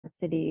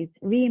Cities,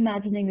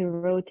 Reimagining the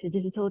Road to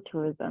Digital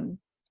Tourism.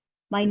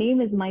 My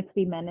name is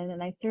Maitri Menon,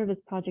 and I serve as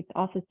Project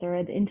Officer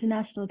at the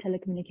International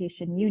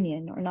Telecommunication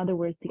Union, or in other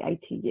words, the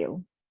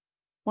ITU.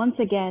 Once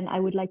again,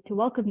 I would like to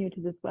welcome you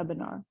to this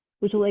webinar,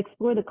 which will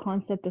explore the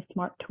concept of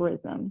smart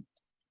tourism.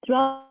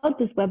 Throughout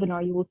this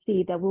webinar, you will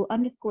see that we'll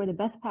underscore the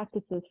best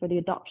practices for the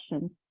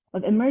adoption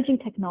of emerging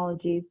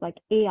technologies like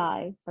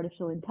AI,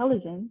 artificial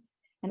intelligence,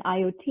 and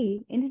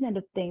IoT, Internet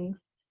of Things,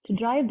 to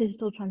drive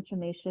digital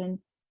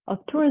transformation of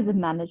tourism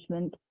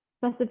management,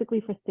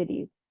 specifically for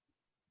cities,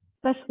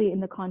 especially in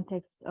the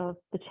context of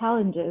the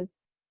challenges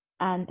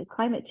and the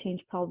climate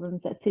change problems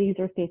that cities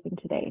are facing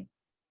today.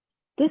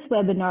 This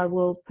webinar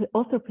will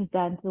also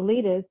present the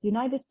latest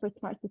United for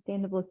Smart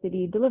Sustainable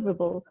City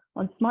deliverable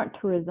on smart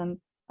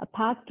tourism, a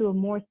path to a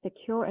more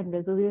secure and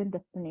resilient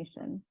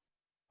destination.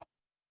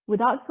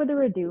 Without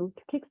further ado,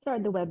 to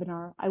kickstart the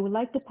webinar, I would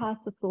like to pass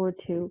the floor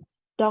to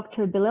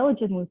Dr. Bilal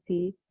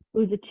Jamousi,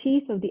 who is the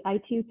Chief of the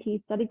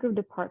ITUT Study Group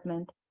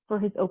Department, for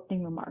his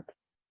opening remarks.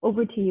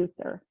 Over to you,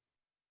 sir.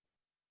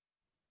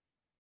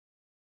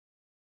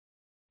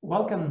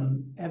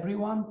 Welcome,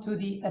 everyone, to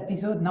the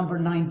episode number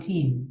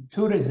 19,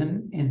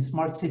 Tourism in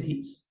Smart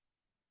Cities.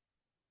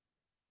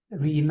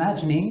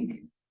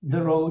 Reimagining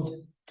the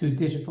Road to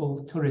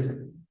Digital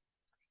Tourism.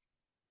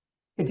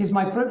 It is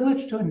my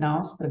privilege to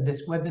announce that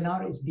this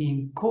webinar is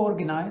being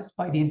co-organized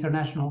by the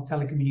International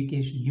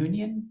Telecommunication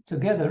Union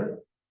together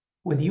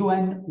with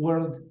UN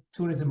World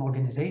Tourism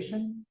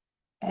Organization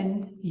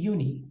and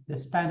UNI, the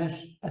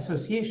Spanish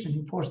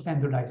Association for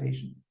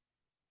Standardization.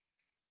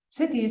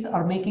 Cities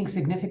are making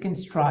significant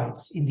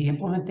strides in the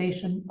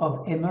implementation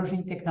of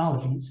emerging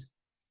technologies,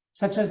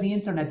 such as the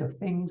Internet of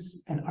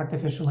Things and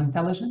artificial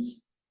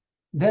intelligence,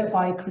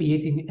 thereby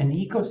creating an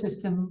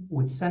ecosystem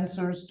with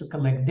sensors to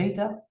collect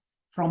data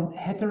from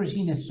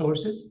heterogeneous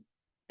sources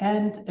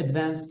and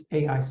advanced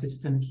AI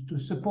systems to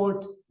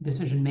support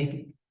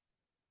decision-making.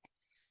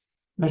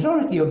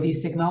 Majority of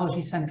these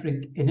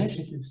technology-centric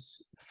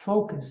initiatives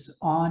focus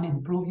on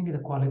improving the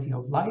quality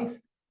of life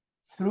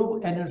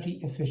through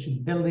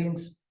energy-efficient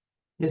buildings,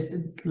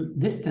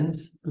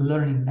 distance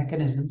learning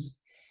mechanisms,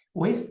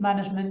 waste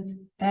management,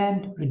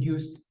 and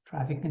reduced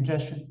traffic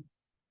congestion.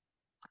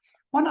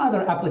 One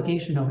other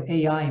application of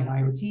AI and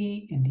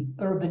IoT in the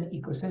urban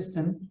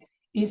ecosystem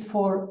is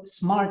for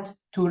smart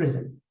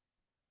tourism,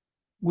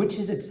 which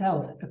is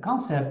itself a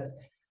concept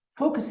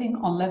focusing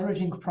on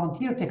leveraging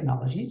frontier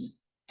technologies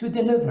to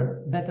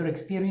deliver better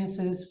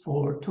experiences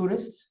for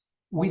tourists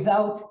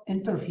without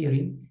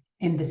interfering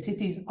in the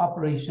city's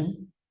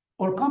operation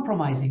or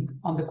compromising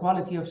on the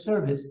quality of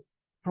service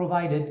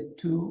provided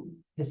to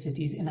the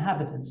city's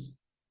inhabitants.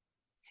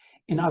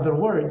 In other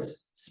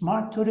words,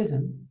 smart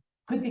tourism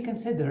could be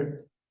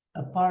considered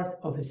a part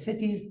of a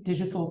city's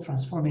digital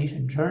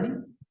transformation journey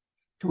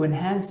to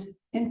enhance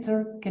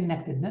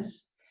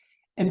interconnectedness,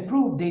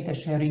 improve data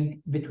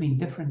sharing between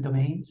different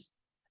domains,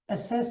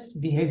 assess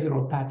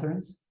behavioral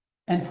patterns,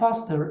 and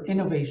foster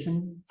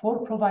innovation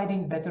for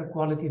providing better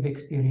quality of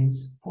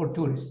experience for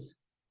tourists.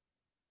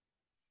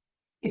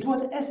 It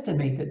was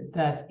estimated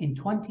that in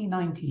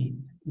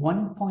 2019,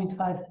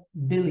 1.5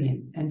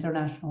 billion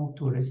international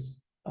tourist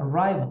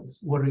arrivals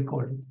were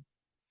recorded.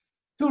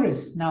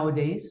 Tourists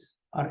nowadays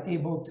are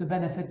able to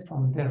benefit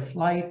from their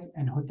flight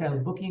and hotel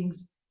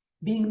bookings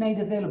being made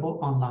available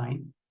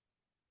online.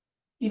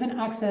 Even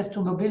access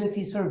to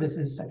mobility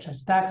services such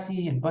as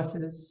taxi and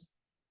buses,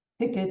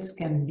 tickets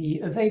can be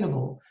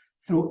available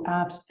through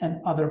apps and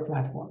other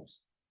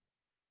platforms.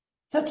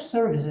 Such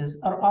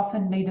services are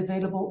often made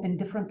available in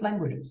different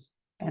languages,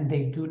 and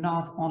they do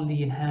not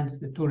only enhance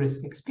the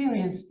tourist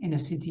experience in a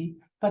city,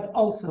 but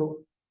also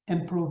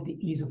improve the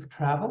ease of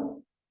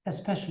travel,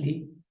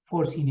 especially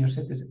for senior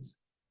citizens.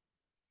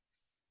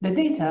 The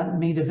data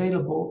made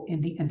available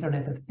in the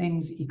Internet of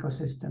Things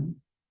ecosystem,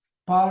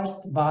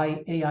 parsed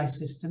by AI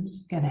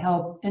systems, can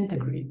help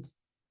integrate,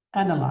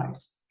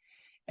 analyze,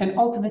 and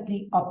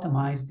ultimately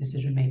optimize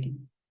decision-making,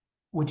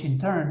 which in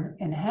turn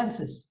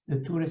enhances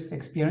the tourist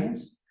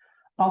experience,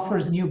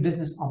 offers new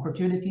business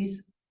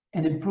opportunities,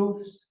 and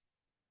improves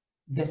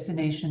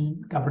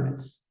destination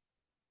governance.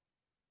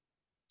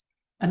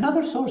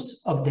 Another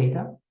source of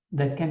data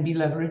that can be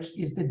leveraged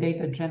is the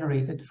data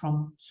generated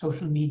from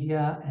social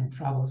media and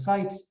travel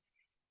sites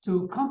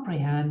to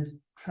comprehend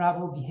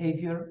travel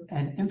behavior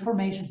and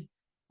information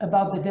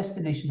about the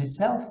destination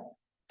itself,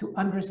 to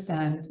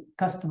understand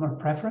customer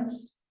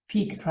preference,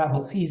 peak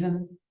travel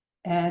season,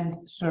 and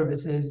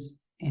services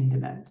in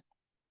demand.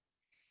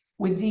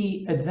 With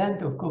the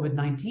advent of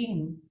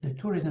COVID-19, the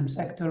tourism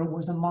sector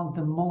was among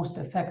the most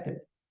affected,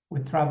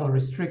 with travel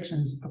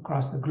restrictions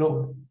across the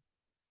globe.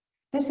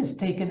 This is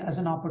taken as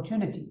an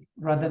opportunity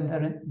rather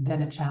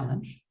than a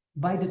challenge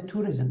by the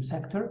tourism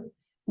sector,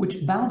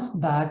 which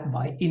bounced back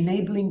by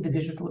enabling the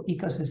digital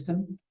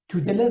ecosystem to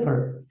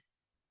deliver,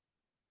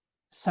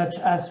 such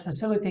as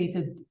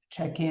facilitated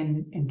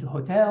check-in into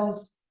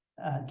hotels,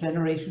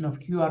 generation of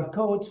QR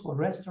codes for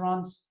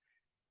restaurants,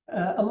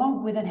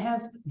 along with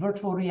enhanced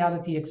virtual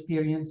reality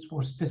experience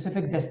for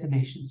specific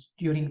destinations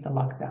during the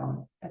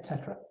lockdown,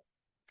 etc.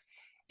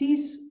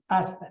 These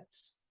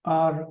aspects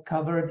are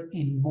covered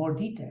in more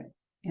detail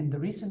in the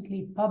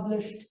recently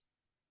published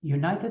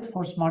United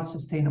for Smart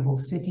Sustainable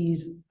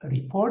Cities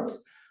report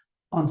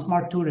on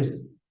smart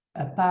tourism,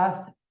 a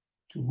path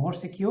to more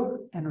secure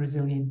and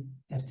resilient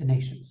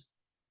destinations,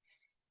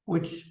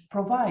 which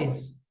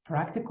provides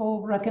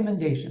practical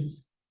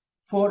recommendations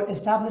for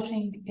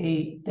establishing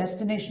a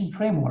destination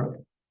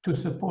framework to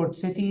support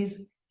cities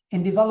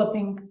in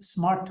developing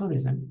smart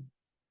tourism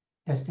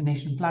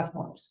destination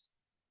platforms.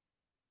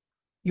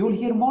 You'll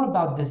hear more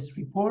about this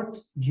report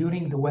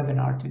during the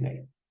webinar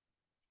today.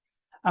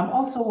 I'm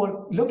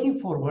also looking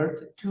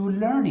forward to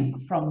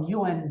learning from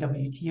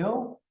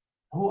UNWTO,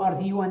 who are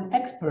the UN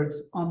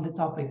experts on the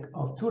topic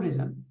of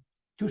tourism,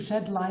 to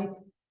shed light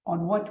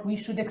on what we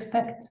should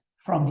expect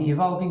from the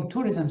evolving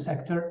tourism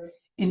sector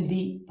in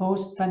the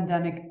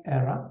post-pandemic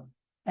era,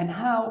 and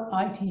how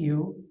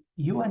ITU,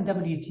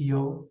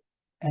 UNWTO,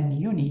 and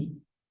UNI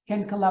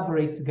can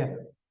collaborate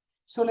together.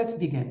 So let's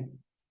begin.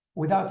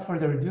 Without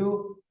further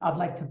ado, I'd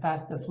like to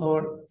pass the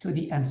floor to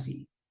the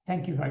MC.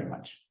 Thank you very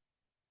much.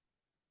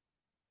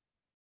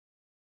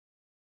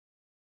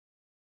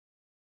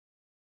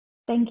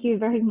 Thank you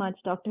very much,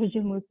 Dr.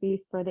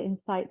 Jamousi, for the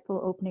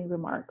insightful opening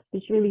remarks,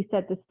 which really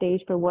set the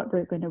stage for what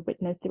we're going to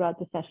witness throughout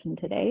the session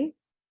today.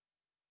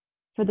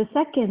 For the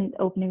second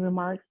opening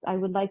remarks, I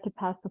would like to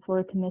pass the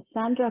floor to Ms.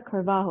 Sandra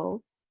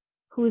Carvalho,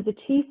 who is the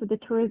Chief of the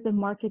Tourism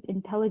Market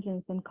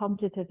Intelligence and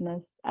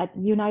Competitiveness at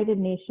United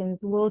Nations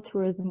World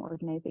Tourism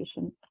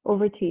Organization.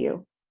 Over to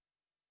you.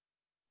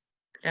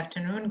 Good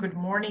afternoon, good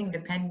morning,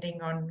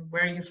 depending on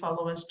where you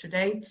follow us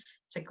today.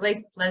 It's a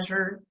great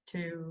pleasure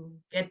to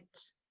get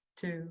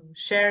to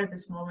share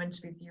this moment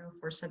with you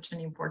for such an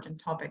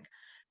important topic.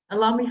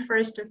 Allow me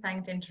first to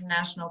thank the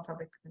International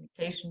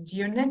Telecommunications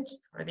Unit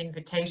for the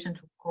invitation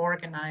to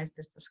co-organize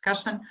this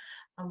discussion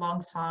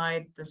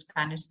alongside the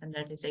Spanish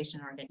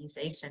Standardization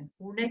Organization,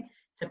 UNE.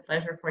 It's a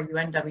pleasure for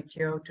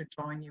UNWTO to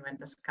join you and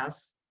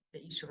discuss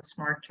the issue of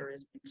smart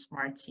tourism in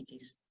smart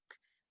cities.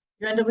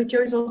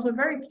 UNWTO is also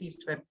very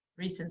pleased to have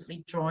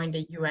recently joined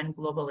the UN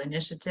Global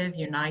Initiative,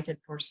 United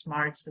for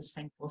Smart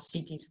Sustainable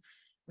Cities.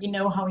 We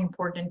know how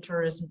important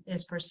tourism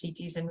is for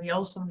cities, and we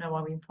also know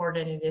how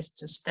important it is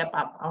to step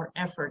up our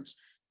efforts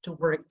to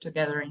work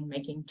together in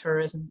making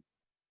tourism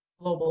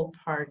a global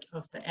part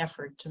of the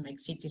effort to make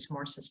cities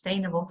more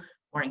sustainable,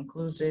 more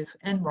inclusive,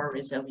 and more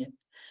resilient.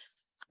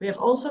 We have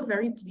also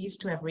very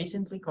pleased to have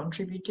recently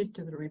contributed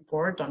to the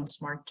report on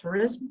smart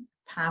tourism,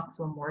 path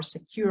to a more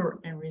secure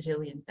and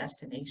resilient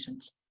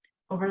destinations.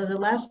 Over the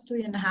last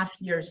 2.5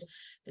 years,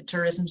 the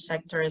tourism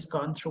sector has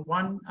gone through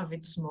one of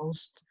its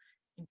most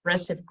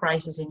impressive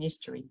crisis in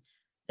history.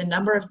 The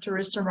number of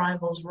tourist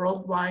arrivals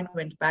worldwide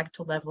went back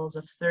to levels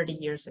of 30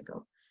 years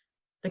ago.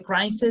 The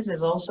crisis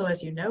has also,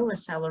 as you know,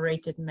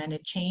 accelerated many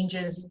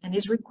changes and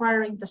is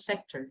requiring the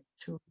sector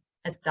to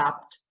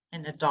adapt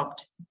and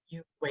adopt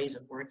new ways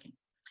of working.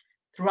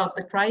 Throughout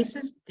the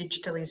crisis,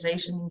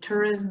 digitalization in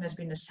tourism has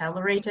been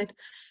accelerated,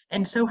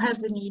 and so has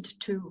the need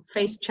to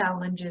face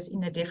challenges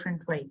in a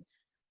different way.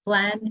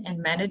 Plan and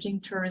managing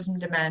tourism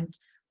demand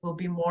will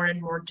be more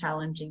and more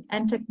challenging,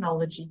 and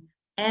technology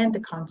and the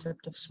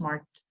concept of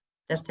smart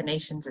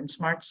destinations and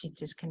smart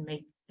cities can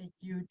make a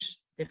huge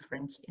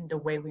difference in the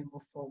way we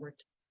move forward.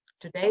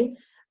 Today,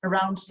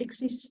 around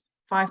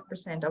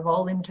 65% of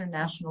all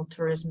international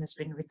tourism has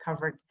been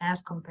recovered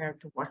as compared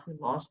to what we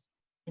lost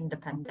in the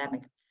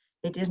pandemic.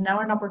 It is now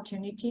an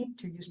opportunity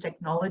to use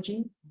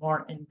technology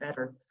more and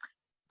better.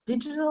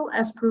 Digital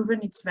has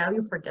proven its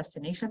value for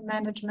destination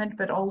management,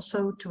 but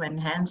also to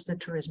enhance the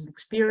tourism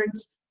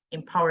experience,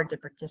 empower the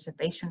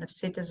participation of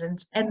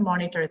citizens, and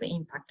monitor the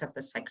impact of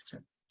the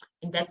sector.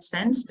 In that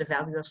sense, the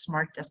value of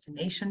smart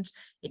destinations,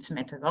 its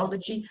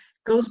methodology,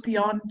 goes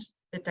beyond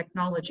the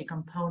technology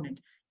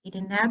component. It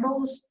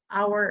enables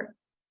our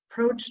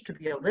approach to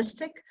be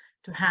holistic,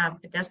 to have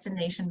a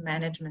destination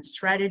management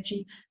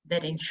strategy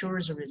that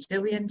ensures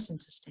resilience and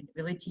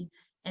sustainability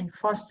and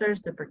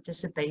fosters the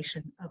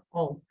participation of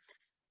all.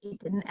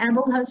 It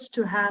enables us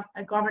to have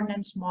a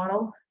governance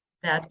model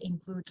that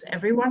includes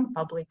everyone,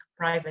 public,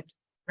 private,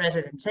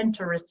 residents and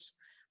tourists,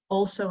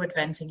 also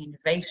advancing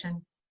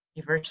innovation,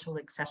 universal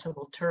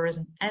accessible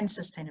tourism, and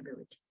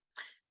sustainability.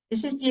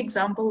 This is the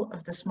example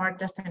of the smart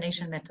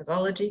destination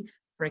methodology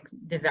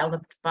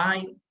developed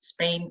by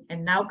Spain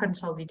and now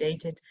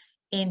consolidated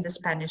in the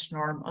Spanish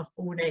norm of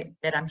UNE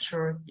that I'm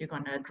sure you're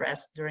going to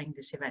address during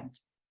this event.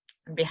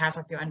 On behalf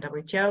of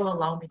UNWTO,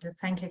 allow me to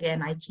thank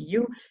again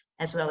ITU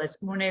as well as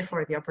UNE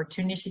for the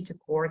opportunity to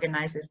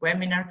co-organize this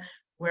webinar,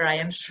 where I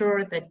am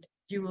sure that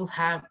you will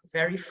have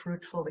very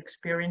fruitful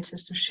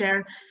experiences to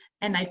share.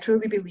 And I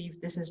truly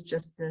believe this is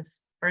just the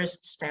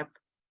first step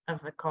of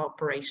a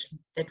cooperation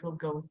that will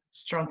go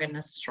stronger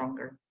and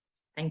stronger.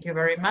 Thank you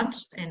very much.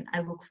 And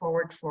I look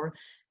forward for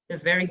the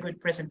very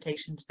good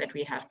presentations that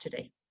we have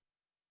today.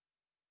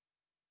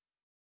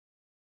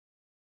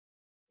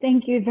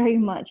 Thank you very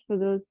much for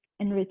those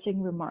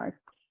enriching remarks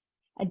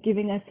and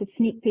giving us a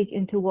sneak peek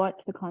into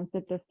what the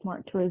concept of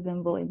smart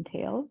tourism will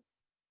entail.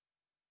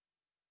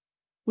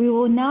 We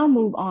will now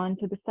move on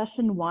to the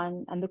session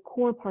 1 and the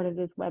core part of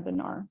this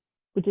webinar,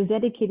 which is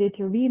dedicated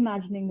to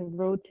reimagining the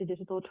road to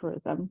digital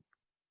tourism.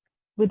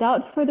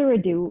 Without further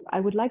ado, I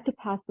would like to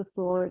pass the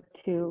floor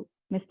to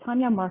Ms.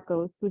 Tanya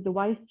Marcos, who is the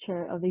Vice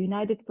Chair of the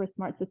United for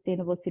Smart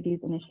Sustainable Cities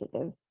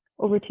Initiative.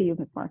 Over to you,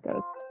 Ms.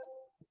 Marcos.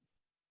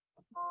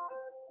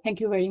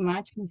 Thank you very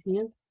much,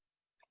 Michelle.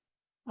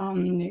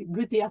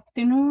 Good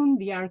afternoon,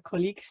 dear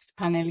colleagues,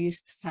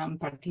 panelists, and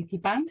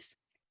participants.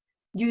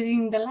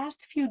 During the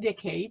last few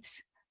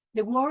decades,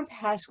 the world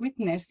has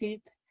witnessed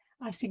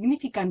a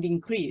significant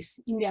increase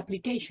in the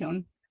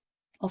application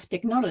of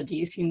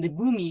technologies in the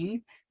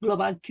booming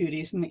global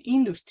tourism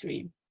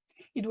industry.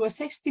 It was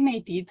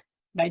estimated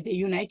by the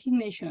United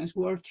Nations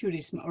World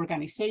Tourism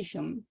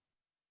Organization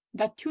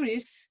that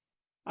tourists'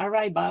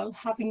 arrival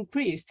have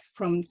increased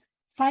from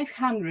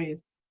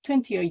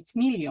 528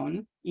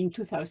 million in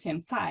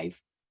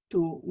 2005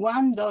 to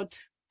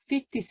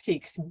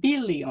 1.56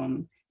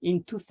 billion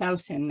in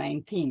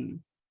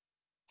 2019.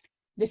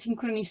 The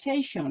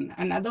synchronization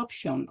and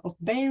adoption of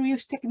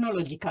various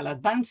technological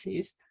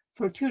advances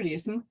for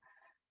tourism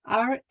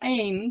are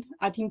aimed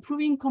at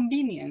improving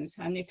convenience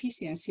and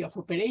efficiency of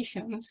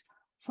operations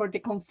for the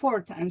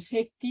comfort and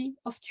safety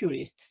of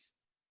tourists.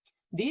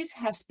 This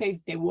has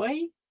paved the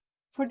way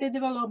for the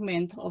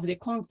development of the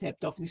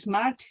concept of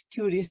smart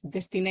tourist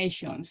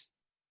destinations.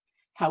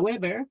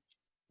 However,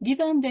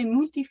 given the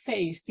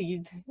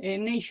multifaceted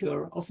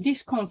nature of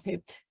this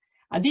concept,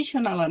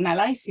 additional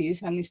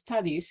analysis and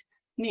studies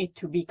need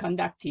to be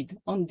conducted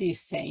on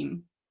this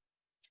same.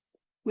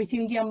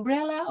 Within the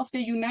umbrella of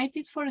the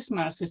United for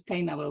Smart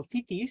Sustainable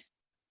Cities,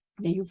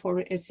 the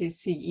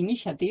U4SSC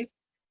initiative,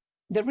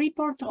 the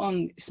report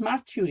on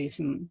smart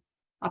tourism,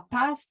 a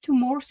path to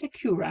more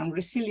secure and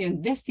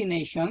resilient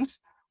destinations,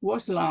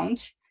 was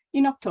launched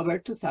in October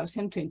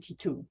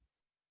 2022.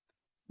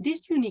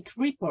 This unique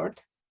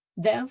report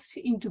delves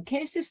into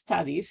case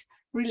studies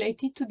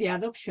related to the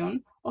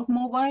adoption of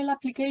mobile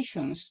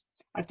applications,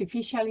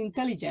 artificial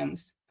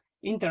intelligence,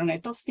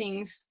 Internet of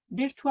Things,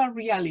 virtual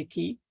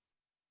reality,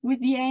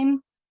 with the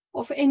aim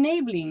of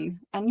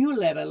enabling a new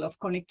level of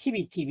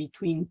connectivity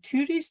between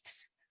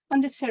tourists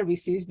and the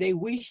services they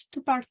wish to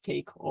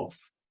partake of.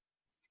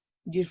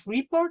 This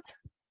report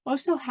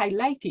also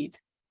highlighted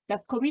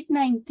that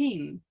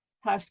COVID-19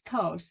 has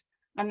caused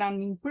an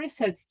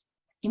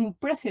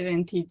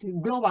unprecedented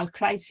global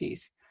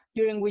crisis,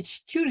 during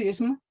which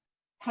tourism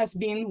has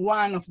been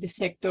one of the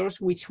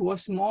sectors which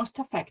was most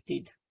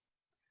affected.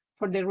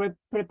 For the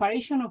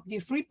preparation of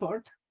this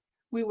report,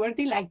 we were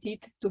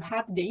delighted to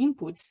have the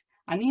inputs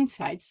and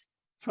insights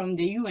from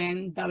the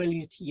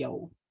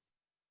UNWTO.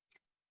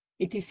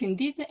 It is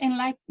indeed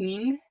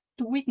enlightening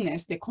to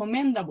witness the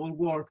commendable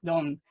work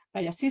done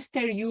by a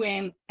sister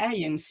UN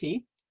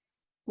agency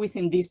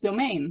within this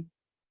domain,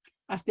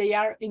 as they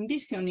are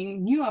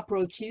envisioning new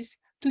approaches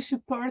to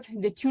support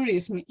the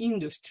tourism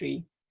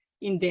industry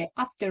in the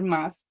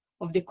aftermath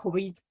of the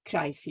COVID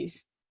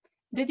crisis,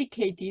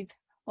 dedicated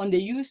on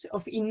the use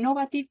of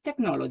innovative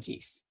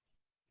technologies.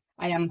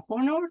 I am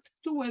honored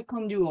to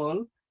welcome you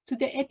all to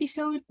the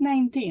episode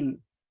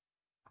 19,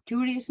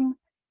 Tourism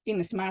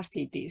in Smart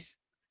Cities,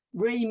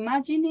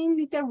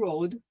 Reimagining the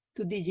Road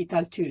to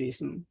Digital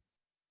Tourism.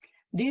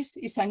 This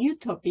is a new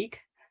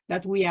topic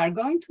that we are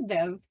going to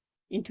delve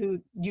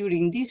into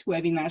during this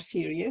webinar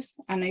series,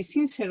 and I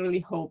sincerely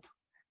hope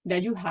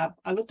that you have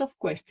a lot of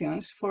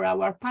questions for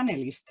our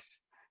panelists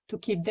to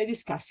keep the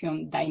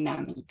discussion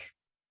dynamic.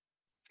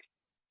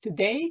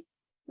 Today,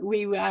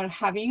 we are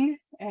having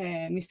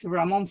Mr.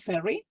 Ramon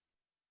Ferri,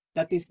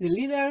 that is the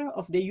leader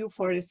of the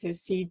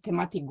U4SSC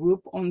thematic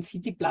group on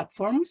city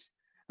platforms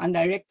and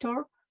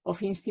director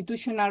of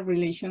institutional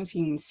relations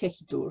in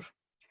Segitur.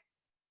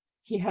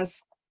 He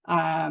has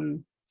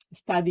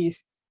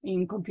studies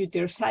in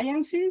computer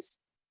sciences,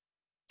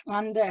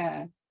 and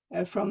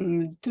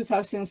from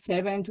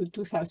 2007 to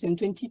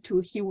 2022,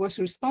 he was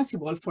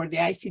responsible for the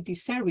ICT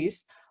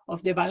service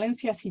of the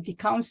Valencia City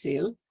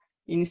Council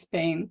in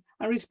Spain,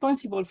 and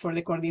responsible for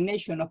the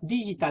coordination of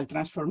digital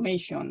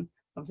transformation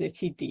of the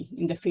city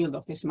in the field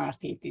of smart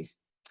cities.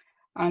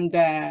 And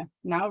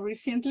now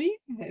recently,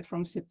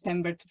 from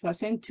September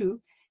 2002,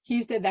 he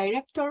is the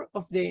director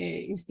of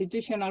the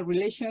institutional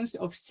relations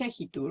of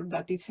Segitur,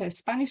 that is a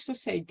Spanish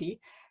society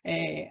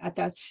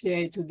attached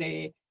to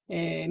the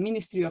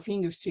Ministry of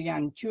Industry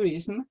and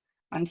Tourism,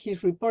 and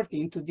he's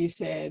reporting to this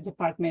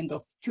Department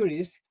of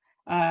Tourism,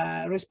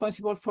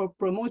 responsible for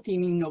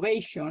promoting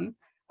innovation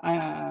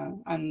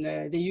and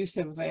the use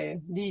of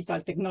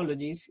digital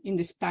technologies in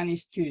the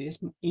Spanish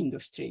tourism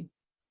industry.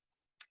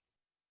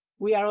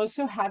 We are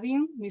also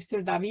having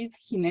Mr. David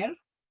Giner,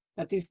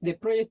 that is the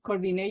project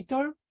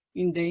coordinator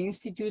in the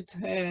Institute,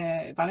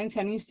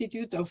 Valencian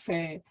Institute of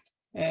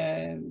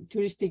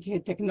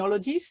Touristic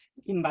Technologies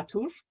in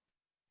Batur.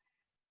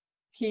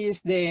 He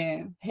is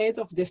the head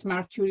of the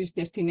Smart Tourist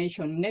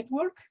Destination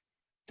Network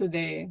to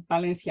the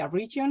Valencia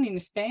region in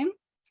Spain,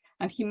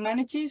 and he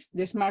manages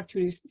the Smart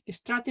Tourist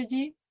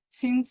strategy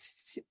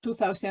since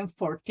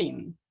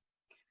 2014.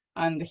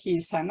 and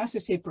he's an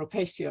associate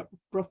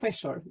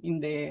professor in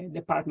the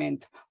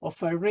Department of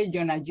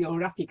Regional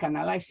Geographic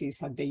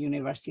Analysis at the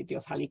University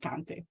of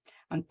Alicante,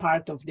 and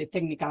part of the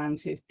technical and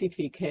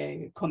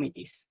scientific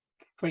committees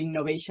for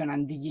innovation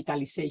and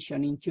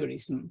digitalization in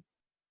tourism.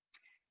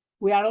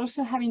 We are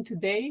also having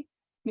today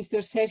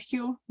Mr.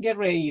 Sergio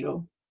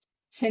Guerreiro,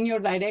 Senior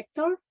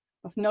Director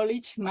of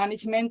Knowledge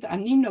Management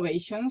and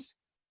Innovations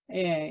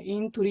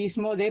in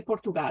Turismo de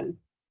Portugal,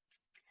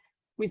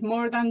 with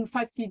more than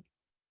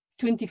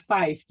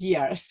 25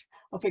 years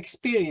of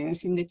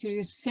experience in the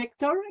tourism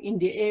sector in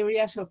the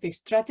areas of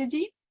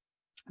strategy,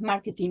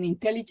 marketing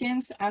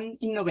intelligence, and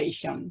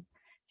innovation.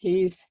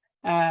 He is,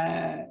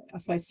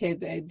 as I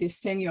said, the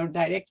Senior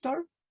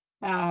Director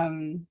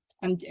and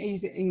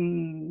is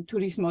in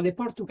Turismo de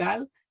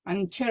Portugal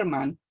and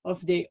Chairman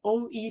of the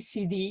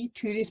OECD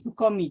Tourism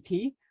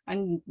Committee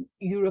and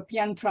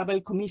European Travel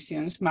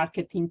Commission's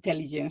Market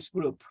Intelligence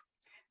Group.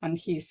 And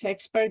he is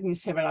expert in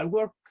several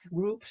work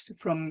groups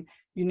from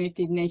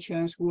United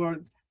Nations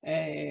World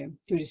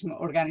Tourism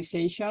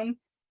Organization,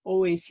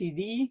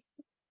 OECD,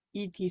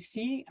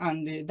 ETC,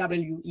 and the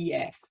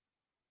WEF.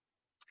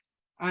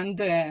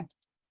 And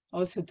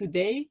also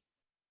today,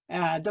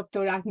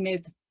 Dr.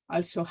 Ahmed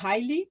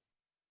Al-Sohaili,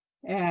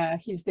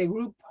 he's the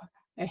group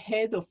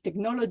head of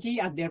technology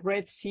at the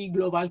Red Sea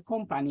Global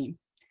Company.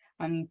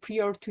 And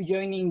prior to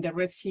joining the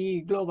Red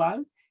Sea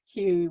Global,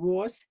 he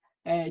was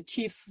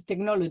Chief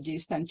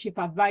Technologist and Chief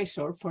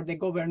Advisor for the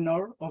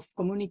Governor of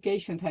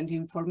Communications and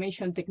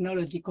Information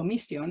Technology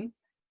Commission,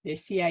 the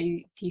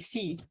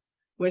CITC,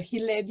 where he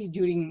led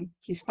during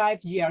his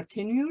 5-year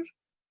tenure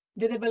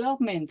the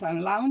development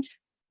and launch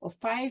of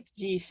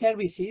 5G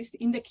services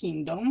in the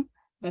kingdom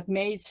that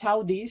made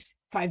Saudi's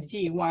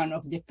 5G one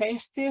of the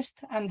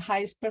fastest and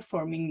highest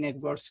performing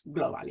networks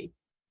globally.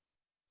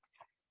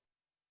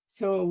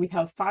 So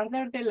without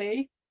further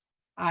delay,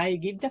 I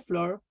give the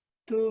floor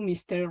to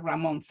Mr.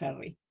 Ramon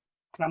Ferri.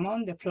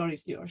 Ramon, the floor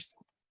is yours.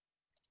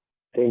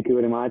 Thank you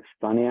very much,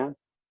 Tania.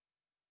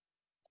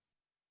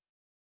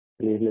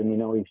 Please let me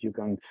know if you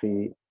can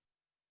see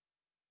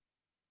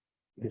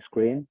the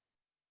screen.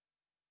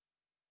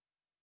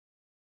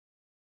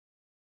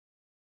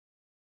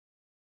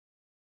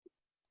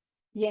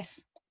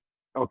 Yes.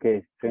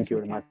 Okay, thank you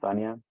very much,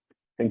 Tania.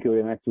 Thank you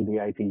very much to the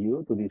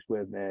ITU, to this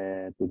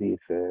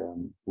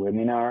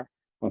webinar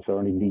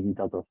concerning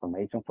digital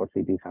transformation for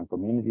cities and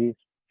communities.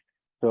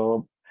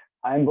 So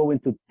I'm going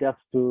to just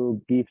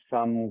to give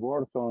some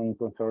words on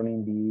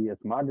concerning the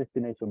smart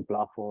destination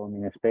platform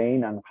in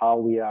Spain and how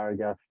we are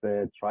just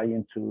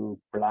trying to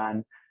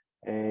plan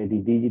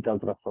the digital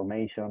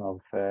transformation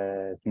of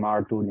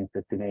smart tourism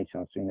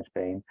destinations in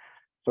Spain.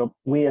 So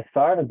we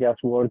started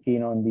just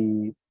working on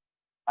the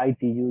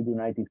ITU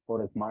United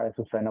for Smart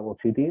Sustainable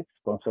Cities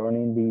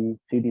concerning the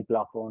city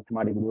platform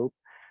thematic group.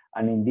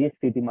 And in this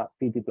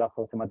city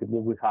platform thematic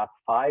group, we have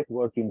 5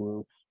 working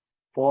groups.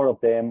 4 of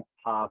them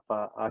have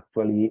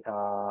actually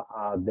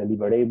a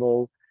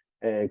deliverable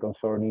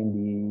concerning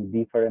the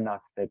different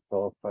aspects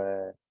of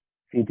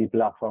city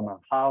platform and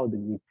how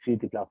the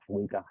city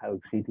platform we can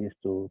help cities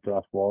to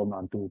transform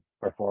and to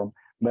perform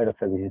better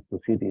services to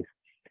cities.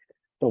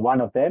 So one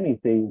of them is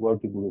the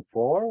working group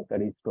 4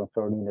 that is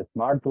concerning the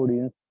smart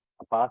tourism,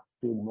 a path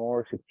to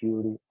more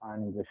secure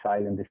and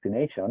resilient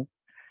destination.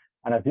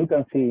 And as you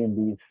can see in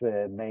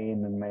this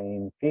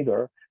main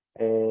figure,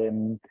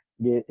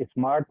 the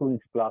smart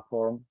tourism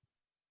platform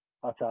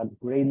has a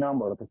great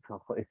number of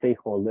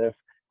stakeholders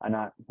and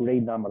a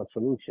great number of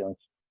solutions.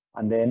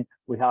 And then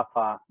we have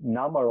a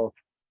number of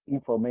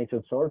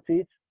information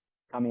sources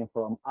coming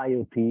from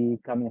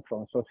IoT, coming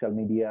from social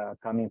media,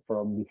 coming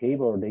from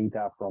behavioral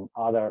data from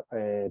other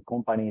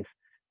companies,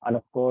 and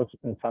of course,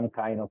 some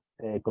kind of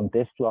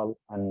contextual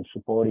and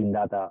supporting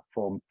data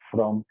from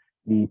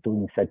the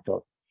tourism sector.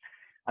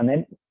 And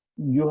then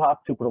you have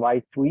to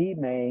provide 3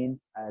 main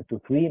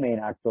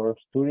actors,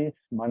 tourists,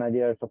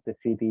 managers of the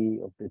city,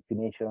 of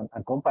destination,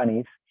 and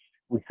companies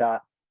with a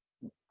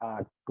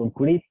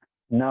concrete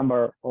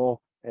number of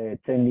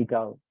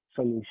technical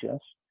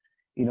solutions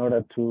in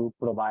order to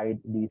provide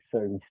this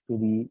service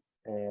to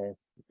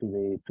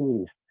the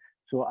tourists.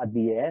 So at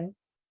the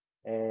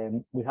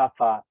end, we have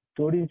a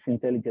tourism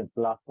intelligence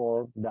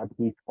platform that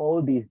with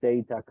all these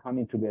data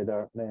coming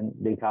together, then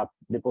they have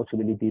the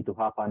possibility to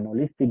have an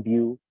holistic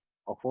view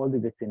of all the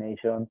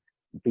destinations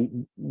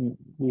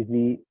with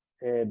the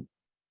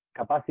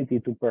capacity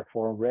to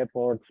perform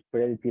reports,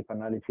 predictive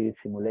analysis,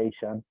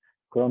 simulation,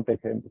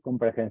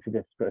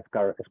 comprehensive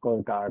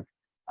scorecards,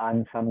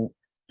 and some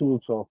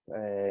tools of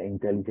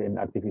intelligence,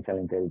 artificial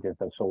intelligence,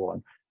 and so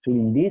on. So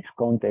in this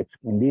context,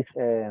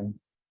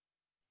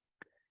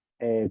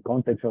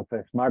 context of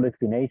a smart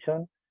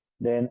destination,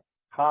 then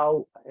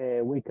how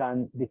we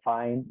can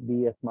define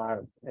the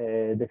smart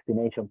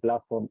destination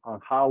platform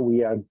and how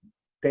we are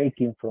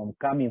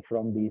coming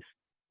from this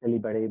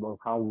deliverable,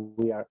 how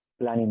we are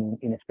planning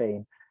in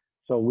Spain.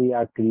 So we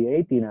are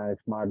creating a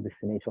smart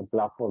destination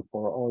platform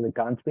for all the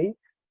country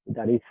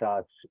that is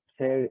a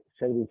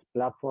service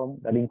platform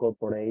that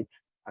incorporates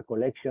a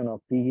collection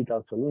of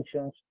digital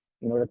solutions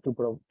in order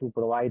to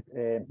provide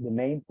the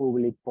main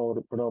public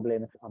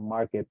problems and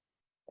market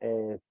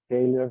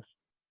failures,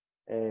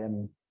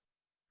 and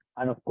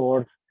of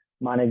course,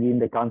 managing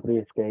the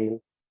country scale,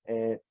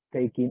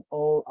 taking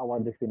all our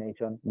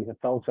destinations with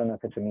 1,000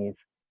 SMEs.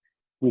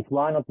 With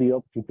one of the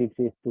objectives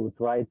is to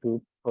try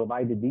to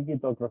provide the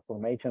digital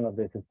transformation of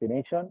the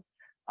destination,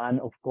 and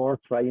of course,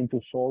 trying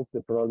to solve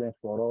the problems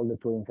for all the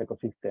tourism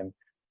ecosystem,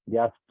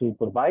 just to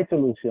provide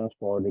solutions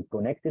for the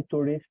connected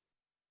tourists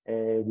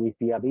with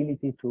the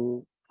ability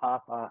to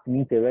have an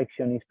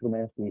interaction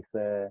instrument with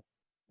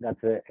that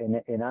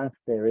enhance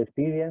their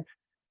experience.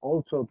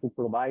 Also to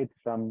provide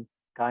some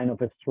kind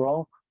of a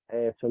strong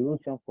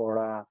solution for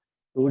a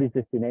tourist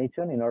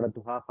destination in order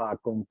to have a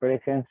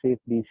comprehensive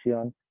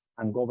vision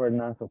and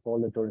governance of all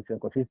the tourism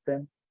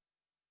ecosystem.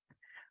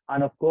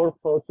 And of course,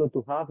 also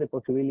to have the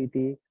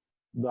possibility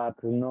that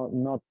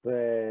not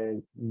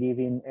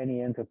giving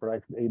any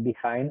enterprise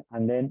behind,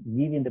 and then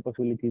giving the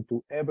possibility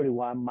to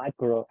everyone,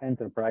 micro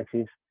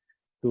enterprises,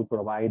 to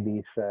provide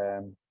this,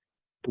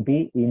 to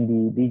be in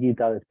the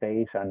digital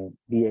space and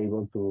be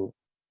able to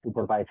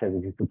provide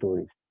services to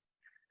tourists.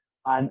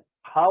 And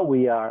how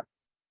we are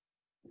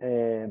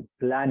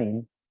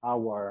planning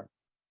our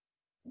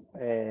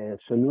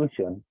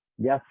solution,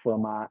 just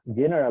from a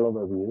general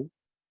overview,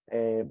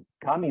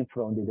 coming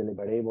from the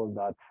deliverable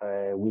that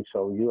we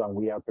show you and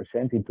we are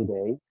presenting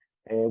today,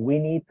 we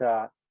need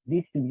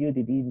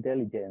distributed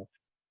intelligence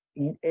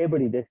in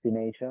every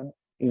destination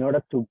in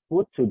order to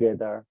put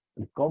together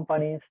the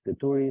companies, the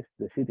tourists,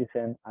 the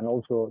citizens, and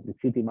also the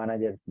city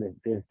managers, the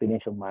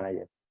destination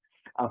managers.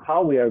 And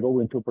how we are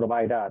going to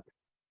provide that?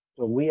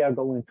 So we are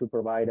going to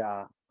provide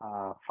a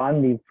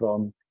funding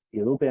from the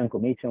European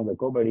Commission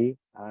Recovery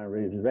and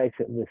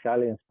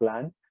Resilience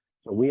Plan.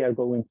 So we are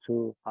going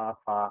to have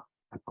a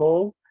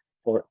call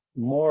for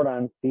more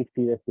than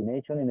 50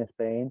 destinations in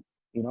Spain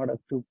in order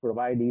to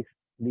provide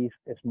this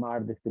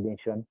smart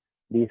destination,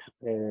 this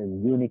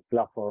unique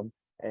platform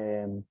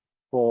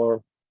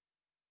for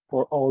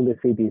all the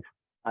cities.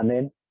 And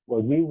then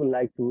what we would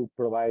like to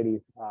provide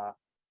is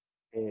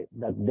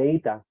that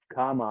data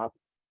come up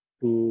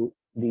to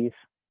this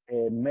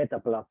meta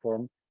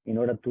platform in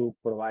order to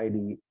provide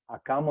a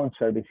common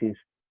services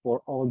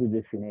for all the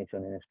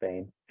destinations in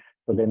Spain.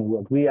 So then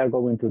what we are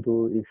going to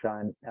do is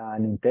an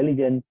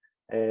intelligent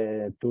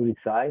tourist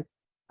site,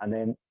 and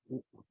then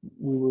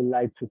we would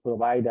like to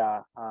provide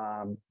a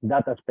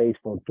data space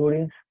for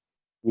tourists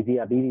with the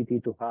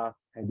ability to have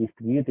a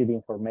distributed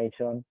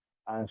information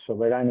and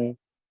sovereignty,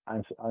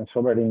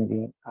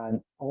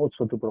 and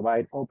also to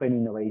provide open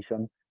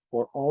innovation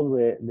for all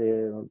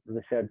the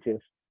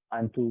researchers,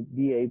 and to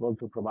be able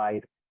to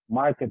provide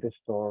market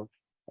stores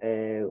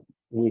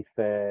with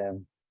the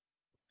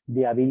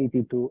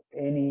ability to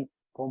any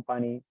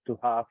company to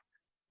have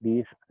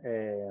this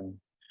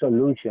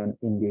solution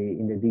in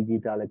the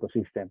digital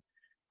ecosystem.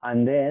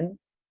 And then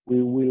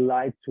we will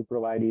like to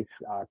provide these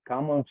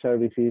common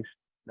services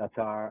that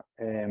are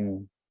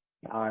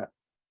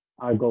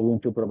going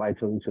to provide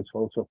solutions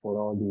also for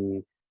all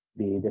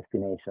the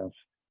destinations.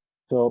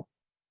 So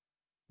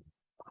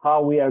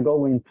how we are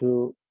going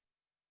to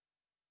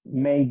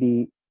make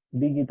the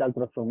digital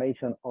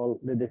transformation of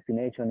the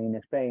destination in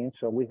Spain.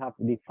 So we have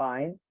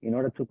defined, in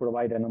order to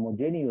provide an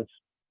homogeneous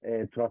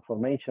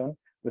transformation,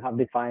 we have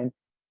defined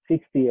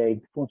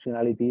 68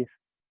 functionalities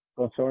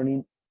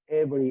concerning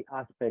every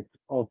aspect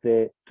of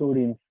the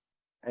tourism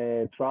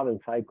travel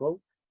cycle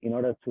in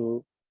order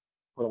to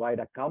provide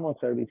a common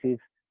services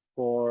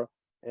for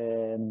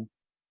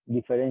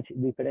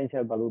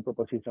differential value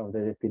proposition of the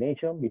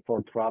destination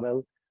before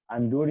travel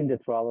and during the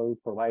travel,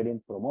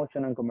 providing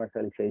promotion and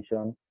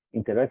commercialization,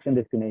 interaction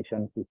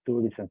destinations with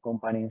tourists and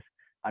companies,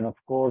 and of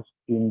course,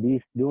 in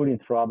this during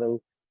travel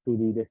to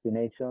the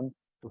destination,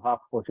 to have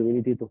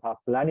possibility to have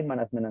planning,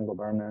 management, and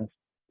governance,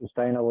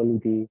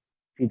 sustainability,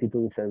 city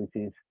tourism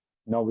services,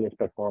 knowledge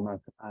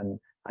performance, and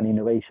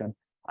innovation.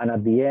 And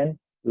at the end,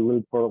 we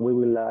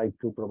will like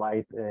to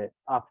provide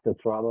after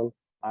travel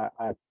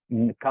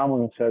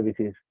common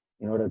services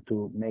in order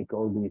to make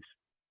all this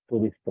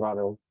tourist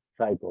travel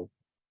cycle.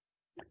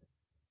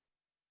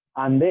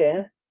 And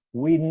then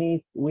we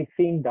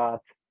think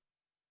that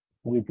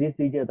with this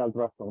digital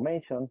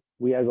transformation,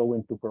 we are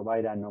going to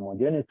provide an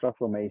homogeneous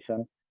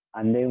transformation,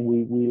 and then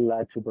we will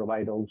like to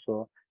provide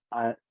also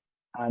a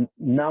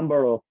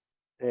number of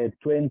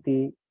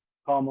 20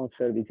 common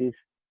services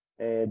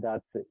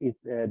that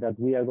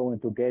we are going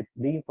to get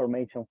the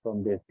information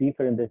from the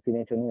different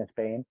destinations in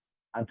Spain,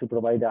 and to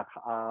provide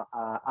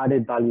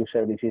added value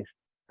services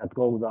that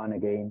go down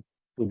again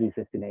to this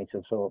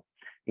destination. So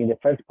in the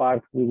first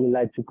part, we would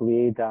like to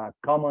create a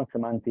common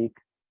semantic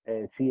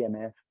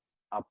CMS,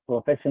 a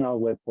professional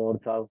web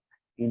portal.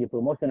 In the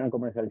promotion and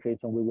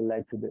commercialization, we would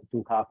like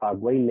to have a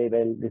white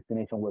label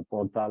destination web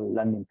portal,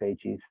 landing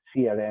pages,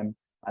 CRM,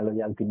 and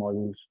loyalty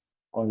modules,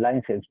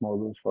 online sales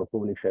modules for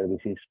public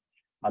services,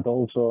 but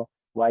also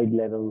white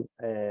label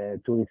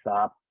tourist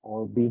app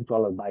or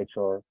virtual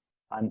advisor,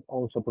 and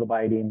also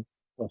providing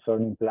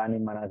concerning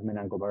planning, management,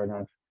 and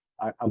governance,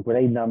 a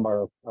great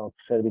number of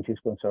services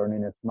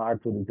concerning a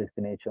smart tourist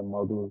destination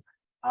module,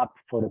 app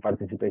for the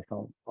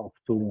participation of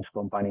tourist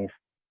companies,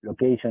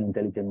 location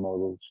intelligent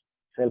modules,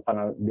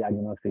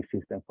 self-diagnostic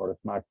system for a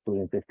smart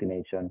tourist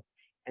destination,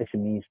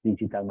 SMEs,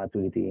 digital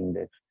maturity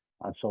index,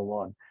 and so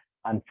on.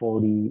 And for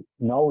the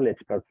knowledge,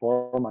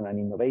 performance, and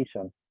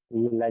innovation,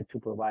 we would like to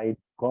provide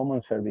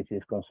common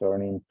services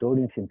concerning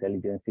tourist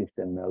intelligence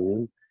system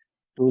module,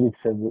 tourist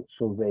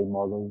survey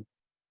model,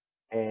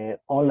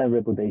 online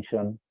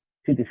reputation,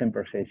 citizen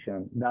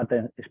perception,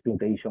 data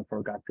exploitation,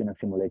 forecasting and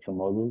simulation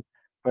module,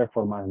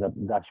 performance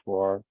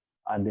dashboard,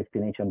 and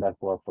destination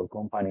dashboard for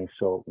companies.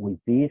 So with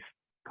this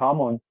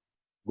common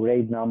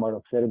great number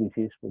of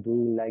services, what we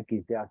would like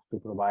is just to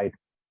provide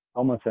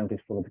common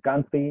service for the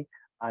country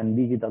and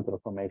digital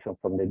transformation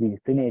from the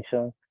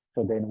destination.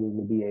 So then we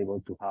will be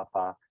able to have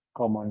a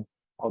common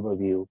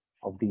overview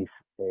of this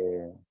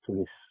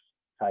tourist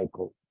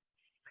cycle.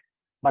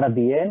 But at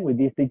the end, with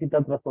this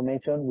digital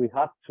transformation, we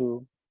have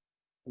to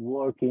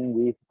working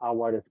with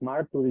our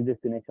smart tourist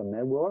destination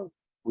network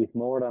with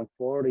more than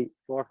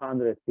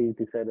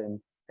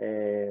 457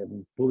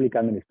 public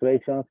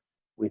administrations,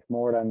 with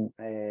more than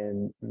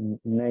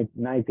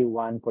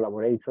 91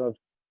 collaborators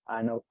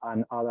and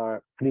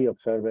other free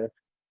observers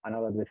and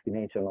other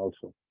destinations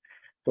also.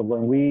 So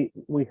when we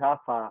have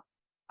a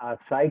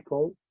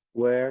cycle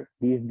where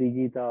this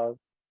digital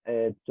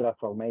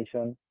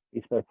transformation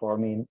is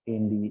performing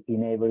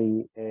in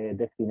every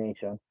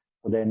destination,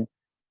 so then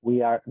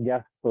we are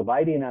just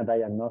providing a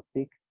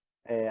diagnosis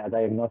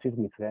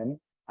with them,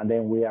 and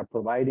then we are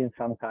providing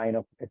some kind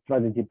of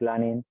strategy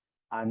planning,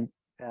 and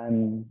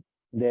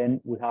then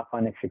we have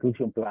an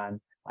execution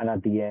plan, and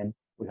at the end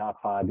we have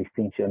a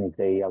distinction if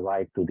they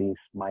arrive to this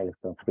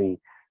milestone 3.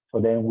 So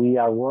then we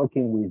are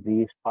working with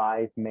these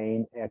 5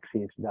 main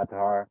axes that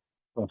are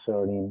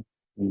concerning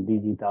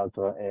digital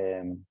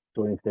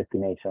tourist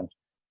destinations.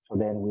 So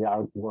then we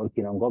are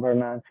working on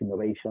governance,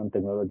 innovation,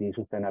 technology,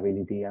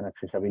 sustainability, and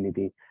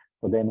accessibility.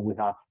 So then we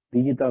have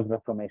digital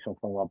transformation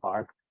from one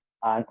part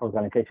and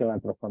organizational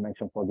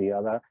transformation for the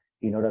other,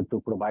 in order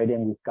to provide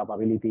them with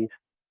capabilities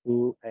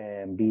to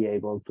be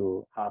able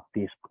to have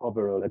this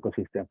overall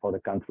ecosystem for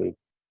the country.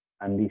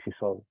 And this is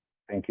all.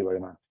 Thank you very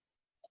much.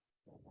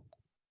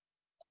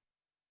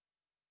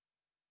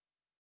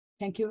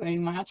 Thank you very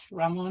much,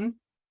 Ramon,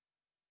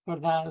 for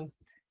that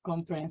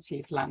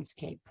comprehensive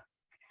landscape.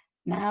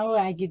 Now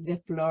I give the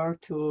floor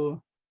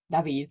to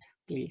David,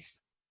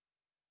 please.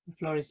 The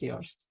floor is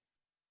yours.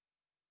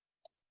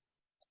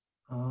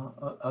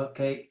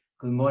 Okay,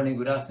 good morning,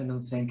 good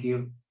afternoon. Thank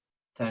you,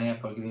 Tania,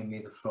 for giving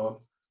me the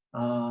floor.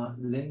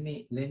 Let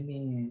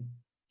me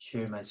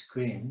share my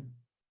screen.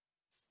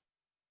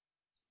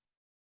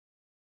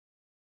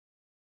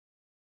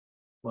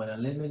 Well,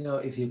 let me know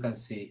if you can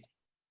see.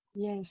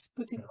 Yes,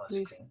 put it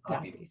please.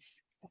 Okay.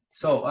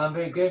 So I'm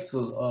very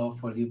grateful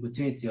for the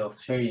opportunity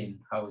of sharing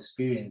our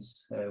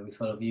experience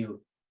with all of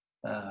you,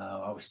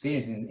 our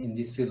experience in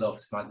this field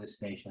of smart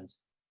destinations.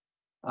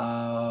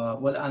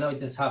 Well, I know I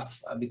just have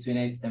between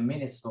 8 and 10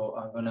 minutes, so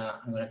I'm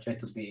gonna try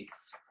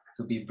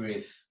to be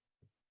brief.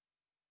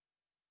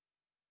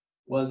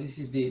 Well, this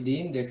is the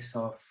index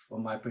of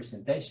my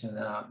presentation.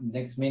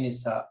 Next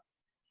minutes,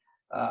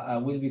 I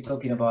will be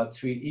talking about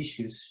 3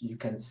 issues. You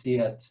can see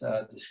at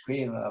the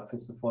screen.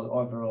 First of all,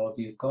 overall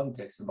view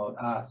context about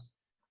us,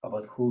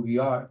 about who we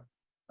are.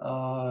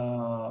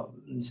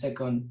 The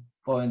second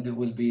point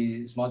will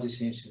be Smart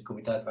Destination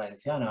Comunidad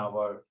Valenciana,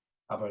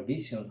 our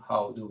vision,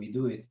 how do we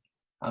do it?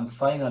 And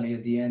finally,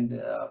 at the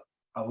end,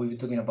 I will be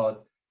talking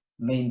about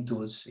main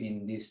tools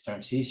in this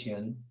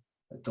transition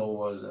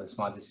towards a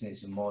smart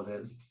destination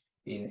model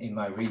in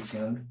my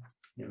region,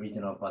 the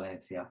region of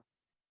Valencia.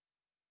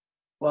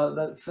 Well,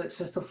 but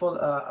first of all,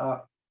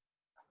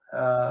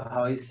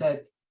 how I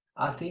said,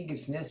 I think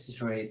it's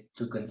necessary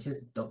to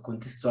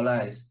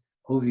contextualize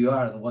who we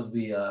are and what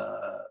we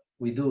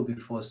do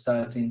before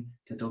starting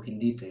to talk in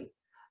detail.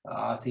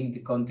 I think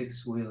the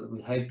context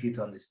will help you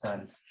to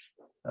understand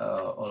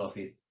all of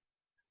it.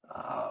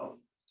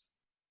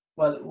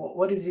 Well,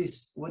 what is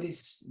this? What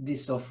is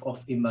this of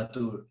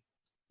Invatur?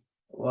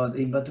 Well, the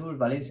Invatur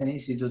Valencian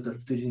Institute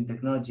of Tourism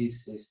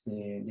Technologies is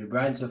the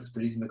branch of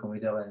Turisme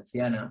Comunidad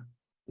Valenciana,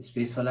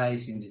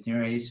 specialized in the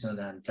generation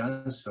and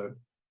transfer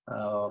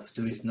of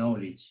tourist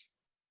knowledge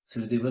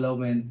through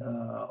development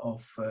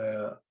of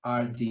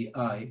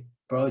RDI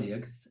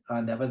projects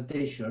and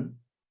adaptation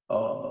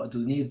to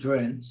new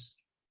trends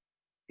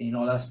in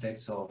all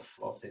aspects of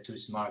the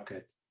tourist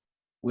market.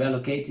 We are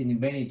located in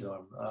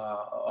Benidorm,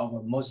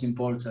 our most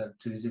important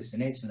tourist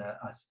destination,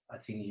 as I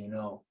think you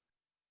know.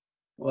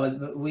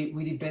 Well,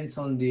 we depend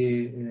on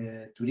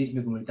the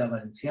Turisme Comunidad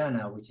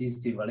Valenciana, which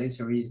is the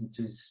Valencia Region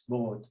Tourist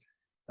Board.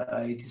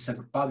 It is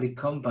a public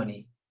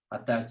company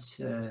attached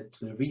to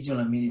the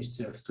Regional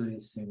Ministry of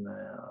Tourism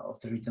of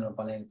the region of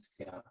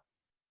Valencia.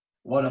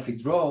 One of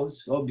its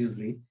roles,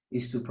 obviously,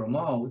 is to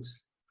promote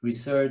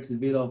research,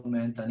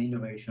 development, and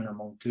innovation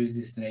among tourist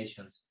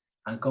destinations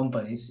and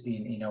companies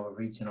in our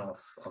region of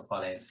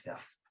Valencia.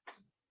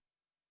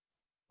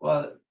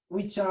 Well,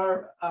 which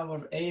are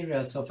our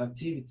areas of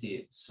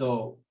activity?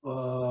 So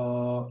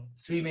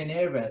three main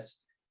areas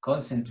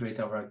concentrate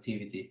our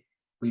activity.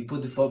 We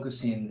put the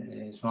focus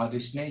in smart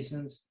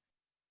destinations,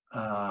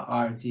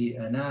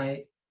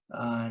 RD&I,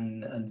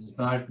 and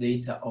smart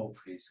data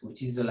office,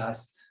 which is the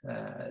last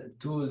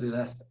tool, the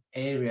last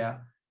area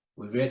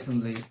we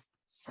recently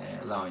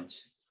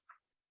launched.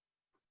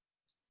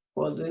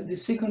 Well, the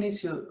second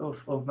issue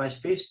of my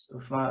speech,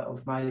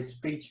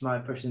 my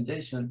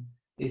presentation,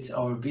 is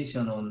our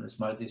vision on the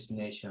smart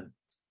destination.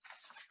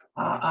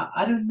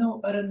 I don't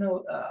know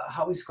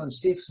how is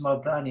conceived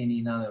smart planning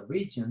in other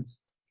regions.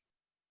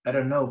 I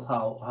don't know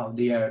how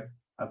they are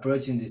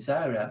approaching this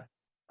area,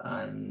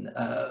 and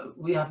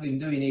we have been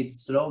doing it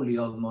slowly,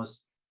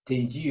 almost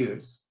 10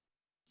 years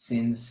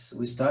since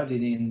we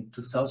started in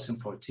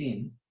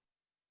 2014,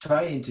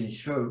 trying to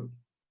ensure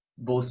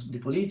both the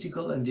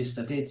political and the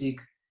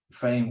strategic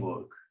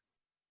framework.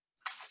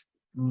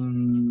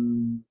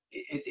 We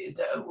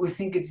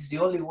think it is the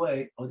only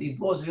way, or it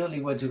was the only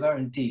way, to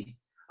guarantee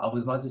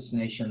our smart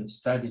destination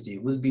strategy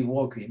will be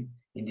working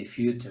in the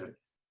future.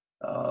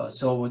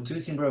 So our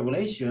tourism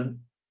regulation,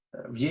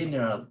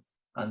 general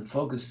and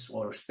focused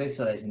or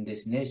specialized in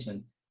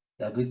destination,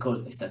 that we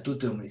call Estatuto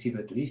de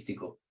Municipio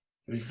Turístico,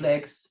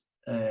 reflects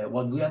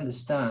what we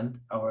understand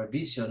our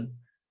vision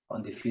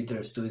on the future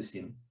of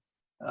tourism,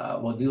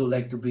 what we would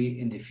like to be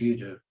in the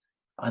future,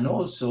 and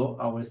also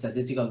our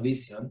strategical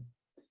vision,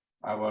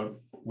 our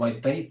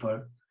white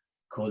paper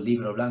called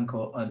Libro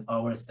Blanco, and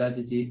our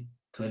strategy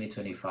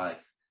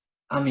 2025.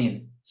 I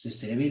mean,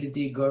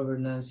 sustainability,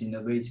 governance,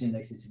 innovation,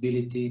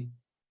 accessibility,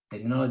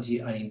 technology,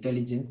 and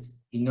intelligence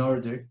in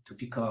order to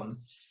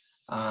become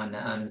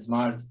an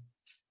smart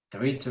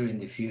territory in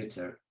the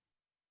future.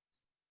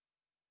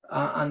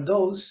 And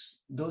those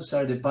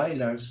are the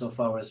pillars of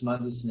our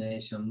smart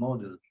destination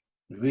model,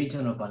 the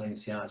region of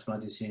Valencia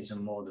smart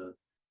destination model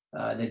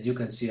that you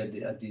can see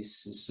at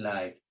this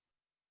slide.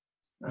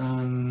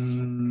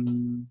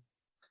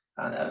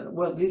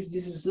 Well,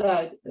 this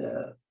slide,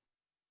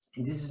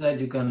 in this slide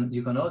you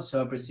can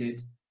also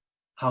appreciate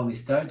how we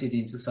started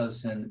in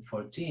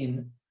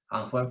 2014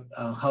 and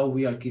how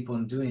we are keep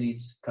on doing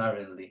it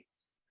currently.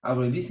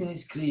 Our vision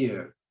is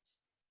clear.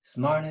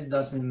 Smartness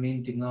doesn't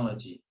mean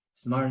technology.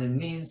 Smartness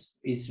means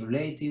it's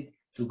related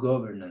to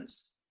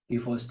governance.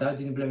 Before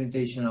starting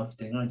implementation of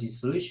technology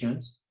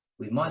solutions,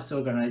 we must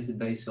organize the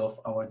base of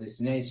our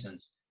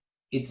destinations,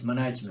 its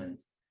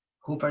management,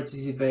 who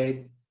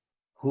participate,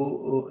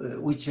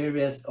 which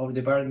areas of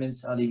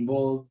departments are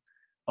involved,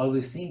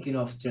 always thinking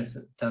of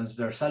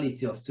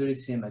transversality of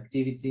tourism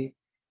activity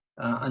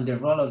and the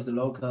role of the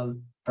local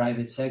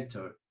private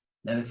sector.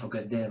 Never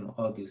forget them,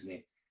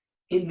 obviously.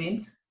 It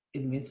means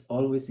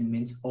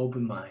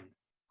open mind,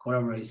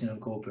 collaboration and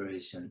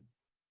cooperation.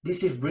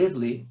 This is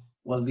briefly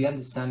what we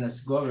understand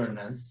as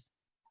governance,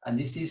 and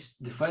this is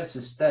the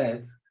first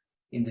step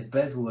in the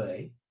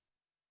pathway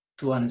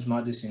to a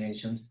smart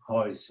destination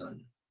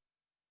horizon.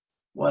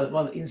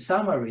 Well, in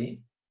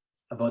summary,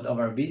 about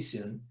our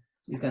vision,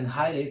 you can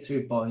highlight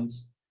 3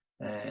 points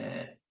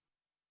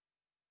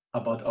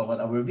about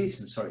our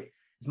vision.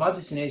 Smart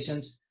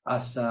destinations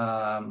as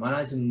a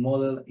management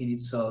model in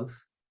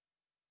itself,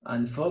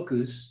 and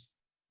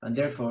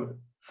therefore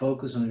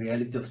focus on the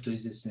reality of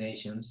tourist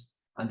destinations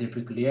and their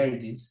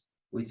peculiarities,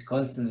 which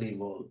constantly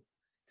evolve.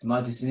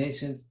 Smart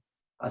destinations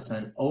as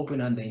an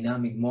open and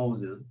dynamic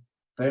model,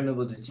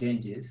 permeable to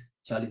changes,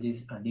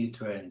 challenges, and new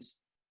trends.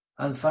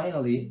 And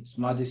finally,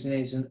 smart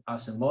destination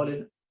as a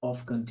model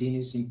of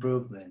continuous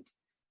improvement,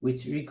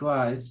 which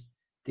requires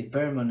the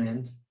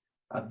permanent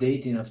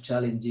updating of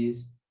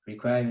challenges,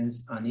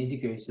 requirements, and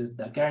indicators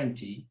that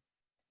guarantee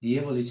the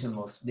evolution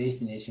of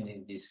destination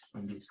in this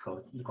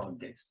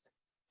context.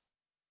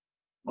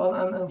 Well,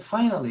 and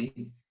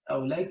finally, I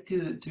would like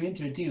to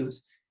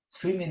introduce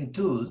 3 main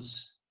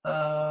tools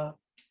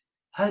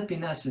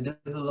helping us to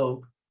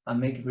develop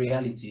and make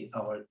reality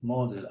our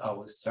model,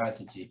 our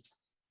strategy.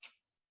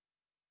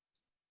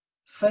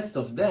 First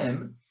of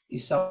them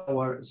is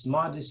our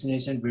smart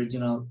destination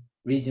regional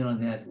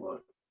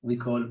network. We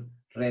call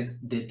Red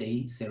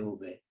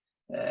DTI-CV.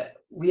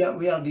 We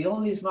are the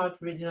only smart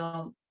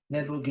regional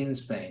network in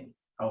Spain.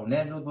 Our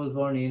network was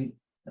born in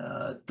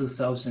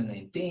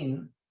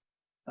 2019,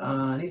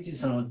 and it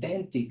is an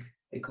authentic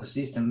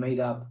ecosystem made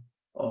up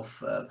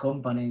of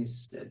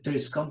companies,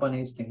 tourist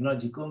companies,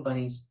 technology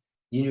companies,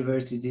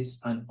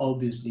 universities, and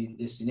obviously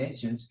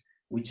destinations,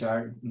 which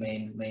are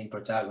main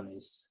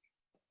protagonists.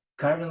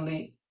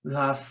 Currently, we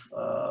have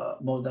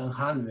more than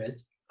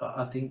 100,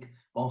 I think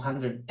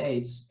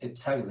 108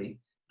 exactly,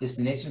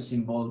 destinations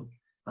involved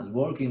and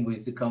working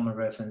with the common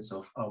reference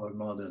of our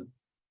model.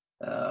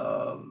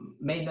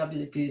 Main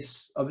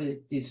objectives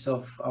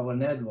of our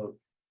network,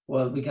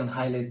 well, we can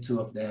highlight 2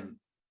 of them.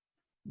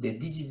 The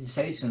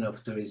digitization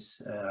of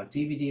tourist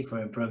activity for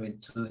improving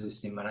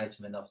tourism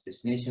management of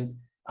destinations,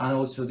 and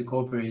also the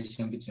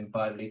cooperation between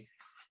public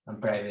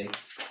and private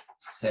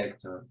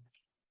sector.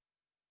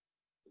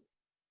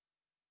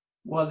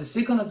 Well, the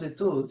second of the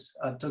tools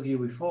I told you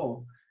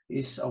before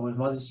is our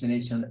smart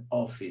destination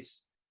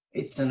office.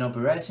 It's an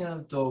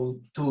operational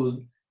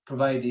tool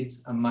provided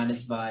and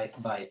managed by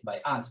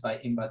us, by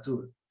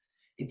Invatur.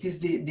 It is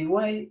the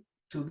way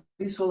to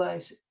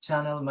visualize,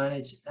 channel,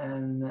 manage,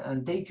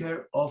 and take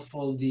care of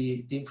all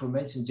the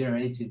information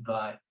generated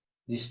by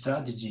the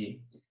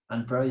strategy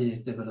and projects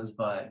developed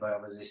by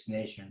our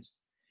destinations.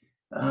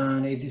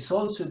 And it is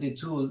also the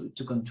tool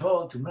to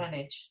control, to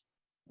manage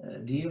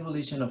the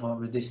evolution of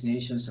our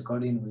destinations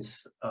according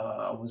with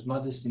our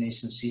smart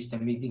destination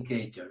system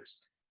indicators,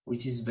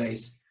 which is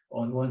based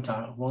on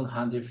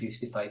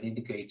 155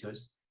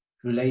 indicators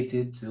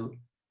related to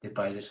the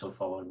pillars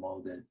of our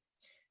model.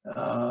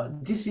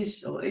 It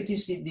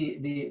is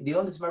the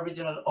only smart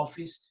regional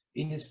office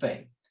in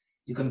Spain.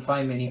 You can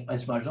find many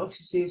smart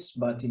offices,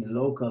 but in the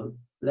local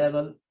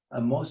level,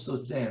 and most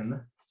of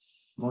them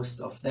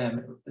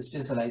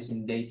specialize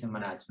in data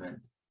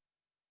management.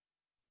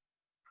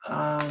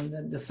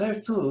 And the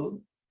third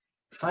tool,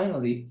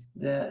 finally,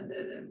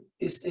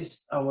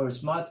 is our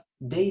smart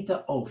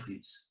data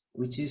office,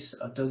 which is,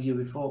 I told you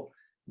before,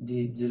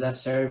 the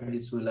last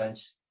service we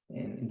launched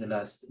in the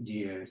last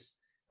years.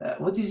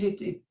 What is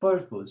its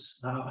purpose?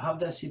 How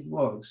does it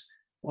work?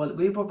 Well,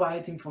 we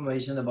provide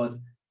information about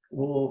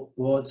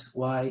what,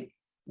 why,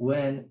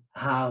 when,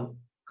 how,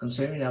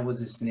 concerning our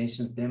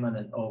destination, demand,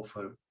 and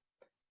offer.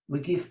 We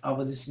give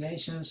our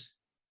destinations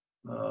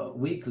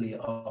weekly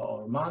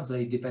or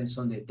monthly, depends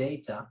on the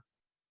data.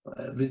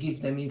 We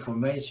give them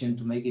information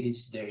to make it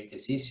easy their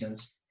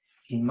decisions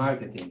in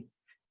marketing.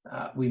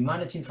 We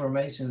manage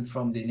information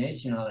from the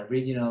national and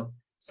regional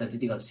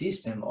statistical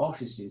system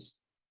offices.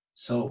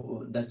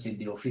 So that's it,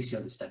 the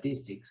official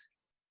statistics.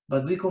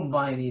 But we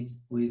combine it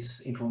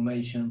with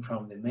information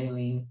from the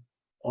mailing,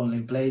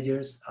 online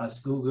players as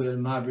Google,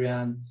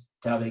 Mabrian,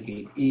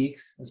 Tablegate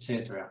X,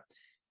 etc.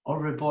 All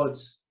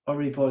reports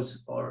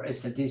or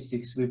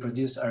statistics we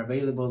produce are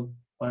available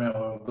on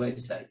our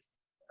website.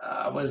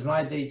 Well,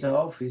 my data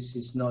office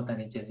is not an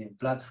intelligent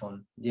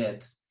platform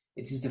yet.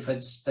 It is the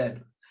first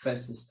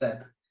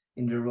step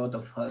in the road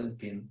of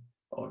helping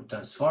or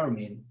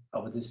transforming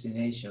our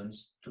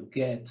destinations to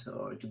get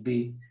or to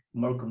be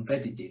more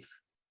competitive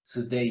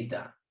through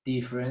data,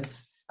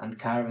 different and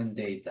current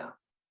data.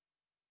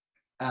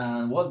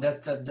 And well,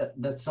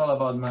 that's all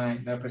about my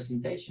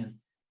presentation.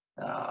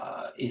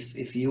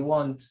 If you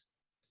want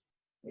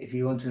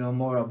to know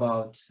more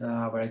about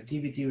our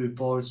activity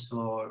reports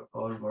or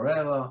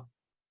whatever,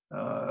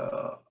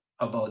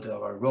 about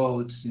our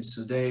roads since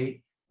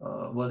today,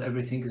 well,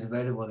 everything is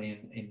available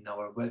in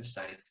our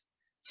website.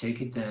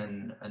 Check it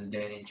and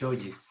then enjoy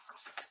it.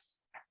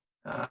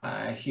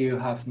 Here you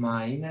have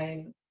my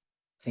email.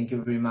 Thank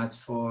you very much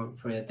for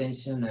your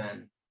attention,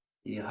 and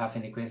if you have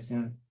any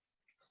question.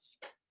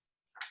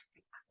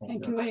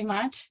 Thank you very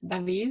much,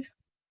 David,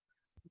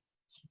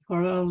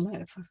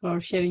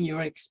 for sharing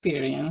your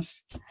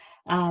experience.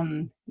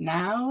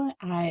 Now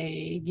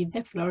I give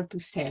the floor to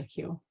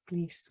Sergio,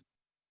 please.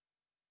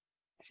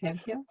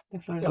 Sergio, the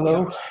floor is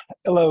yours.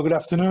 Hello, good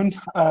afternoon.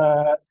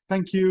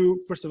 Thank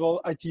you, first of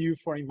all, ITU,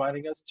 for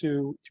inviting us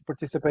to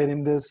participate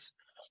in this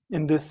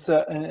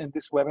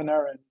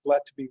webinar, and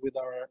glad to be with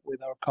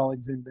our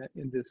colleagues in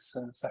this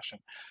session.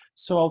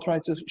 So I'll try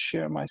to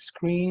share my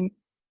screen.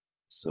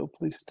 So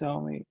please tell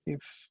me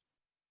if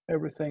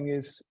everything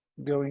is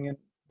going in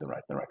the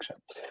right direction.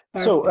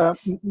 Perfect. So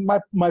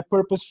my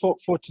purpose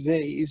for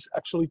today is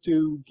actually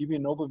to give you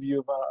an overview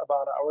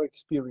about our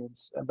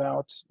experience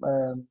about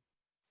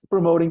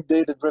promoting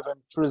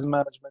data-driven tourism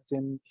management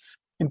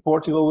in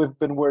Portugal. We've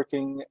been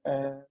working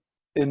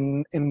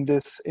in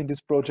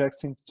this project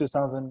since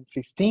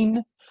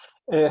 2015.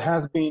 It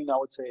has been, I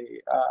would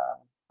say,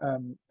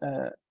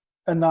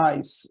 a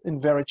nice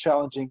and very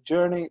challenging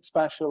journey,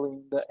 especially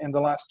in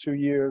the last 2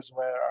 years,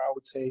 where I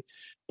would say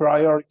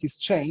priorities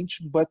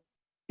change, but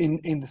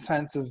in the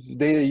sense of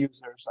data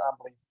users, I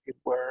believe it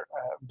were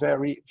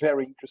very,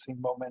 very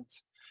interesting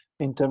moments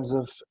in terms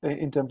of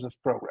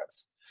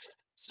progress.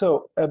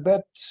 So a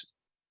bit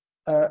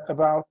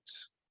about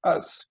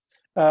us.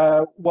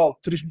 Well,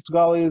 Turismo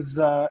Portugal is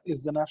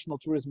the National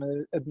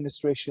Tourism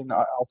Administration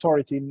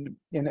authority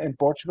in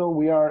Portugal.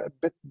 We are a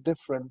bit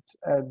different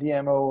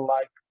DMO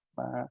like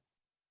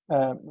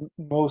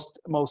most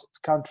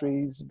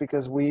countries,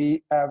 because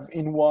we have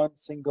in one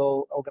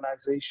single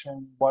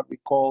organization what we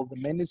call the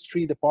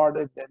ministry, the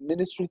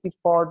administrative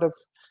part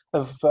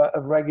of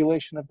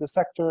regulation of the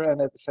sector, and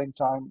at the same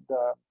time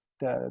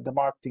the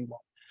marketing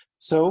one.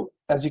 So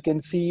as you can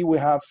see, we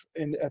have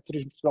at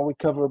Turismo Portugal, we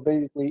cover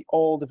basically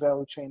all the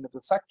value chain of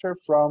the sector,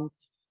 from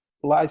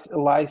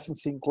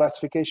licensing,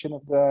 classification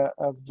of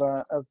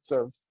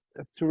the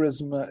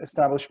tourism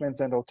establishments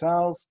and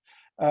hotels,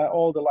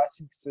 all the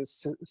licensing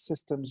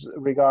systems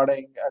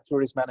regarding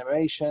tourism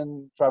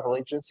animation, travel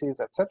agencies,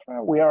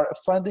 etc. We are a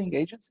funding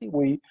agency.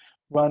 We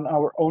run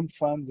our own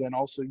funds and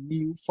also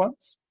new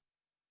funds.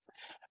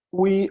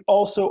 We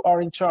also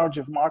are in charge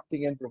of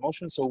marketing and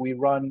promotion, so we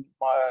run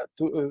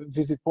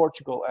Visit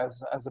Portugal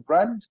as a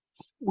brand.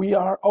 We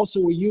are also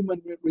a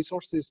human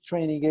resources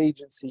training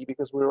agency,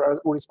 because we're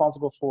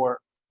responsible for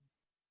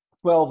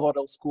 12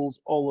 other schools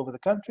all over the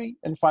country.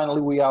 And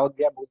finally, we are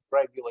gambling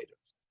regulators.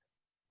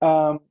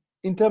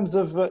 In terms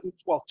of,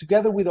 well,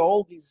 together with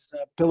all these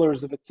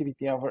pillars of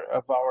activity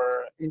of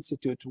our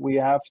institute, we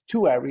have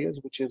two areas,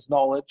 which is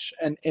knowledge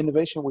and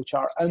innovation, which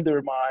are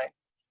under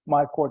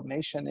my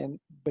coordination and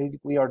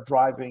basically are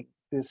driving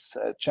this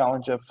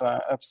challenge of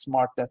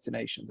smart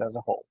destinations as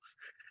a whole.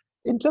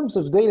 In terms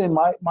of data,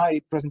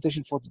 my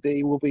presentation for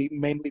today will be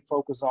mainly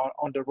focused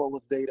on the role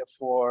of data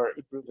for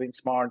improving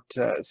smart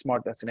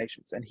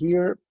destinations. And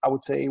here, I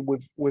would say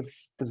we've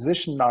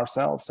positioned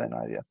ourselves, and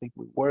I think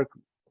we work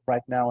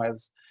right now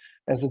as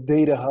a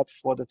data hub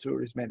for the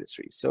tourism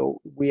industry.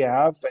 So we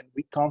have, and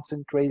we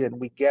concentrate and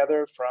we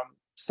gather from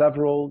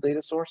several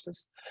data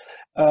sources.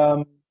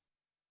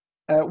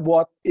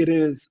 What it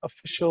is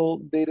official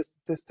data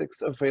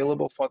statistics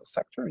available for the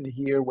sector. And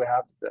here we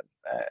have the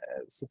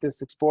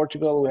Statistics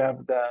Portugal, we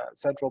have the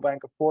Central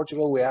Bank of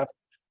Portugal, we have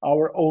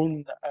our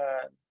own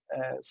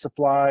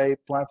supply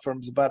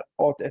platforms, but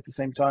at the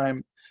same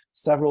time,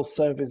 several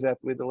surveys that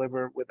we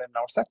deliver within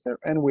our sector.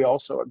 And we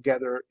also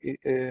gather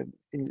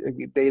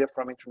data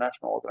from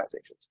international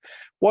organizations.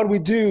 What we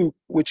do,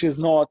 which is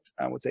not,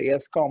 I would say,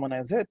 as common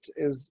as it,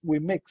 is we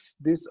mix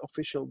these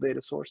official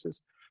data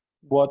sources,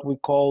 what we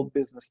call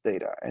business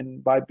data.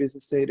 And by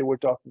business data, we're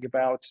talking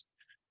about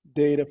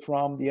data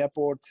from the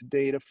airports,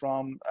 data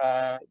from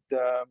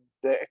the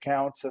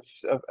accounts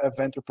of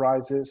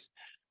enterprises.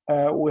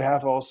 We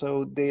have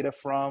also data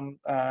from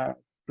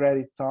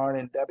credit card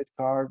and debit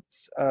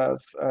cards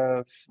of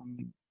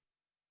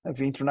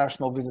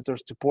international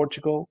visitors to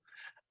Portugal.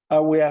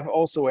 We have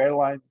also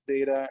airlines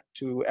data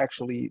to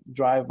actually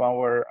drive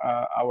our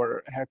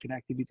air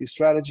connectivity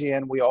strategy,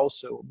 and we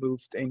also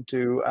moved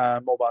into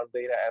mobile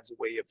data as a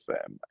way of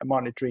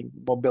monitoring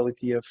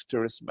mobility of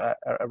tourism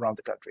around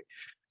the country.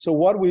 So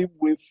what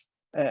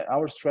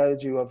our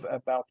strategy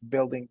about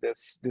building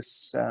this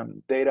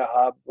data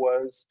hub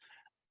was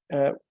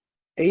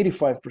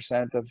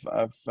 85%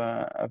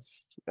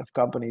 of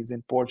companies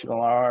in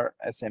Portugal are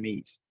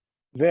SMEs.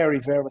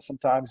 Very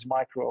sometimes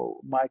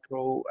micro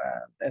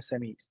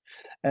SMEs,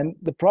 and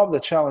the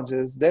challenge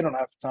is they don't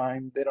have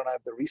time, they don't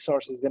have the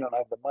resources, they don't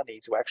have the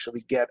money to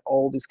actually get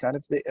all these kind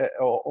of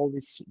all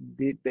these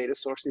data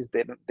sources.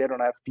 They don't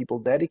have people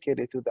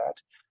dedicated to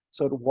that.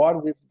 So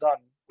what we've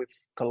done, we've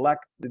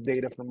collect the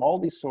data from all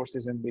these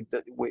sources, and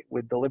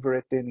we deliver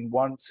it in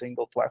one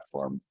single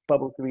platform,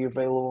 publicly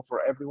available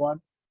for everyone.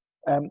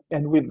 And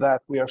with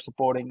that, we are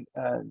supporting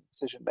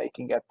decision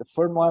making at the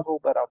firm level,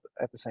 but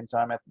at the same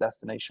time at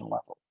destination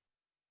level.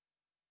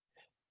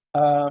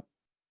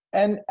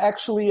 And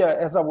actually,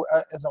 as I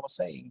was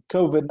saying,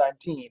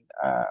 COVID-19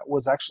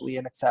 was actually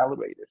an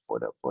accelerator for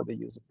the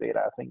use of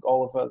data. I think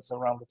all of us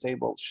around the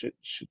table should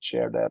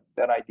share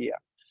that idea.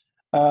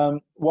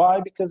 Why?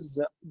 Because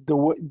the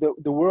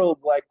world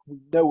like we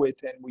know it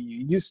and we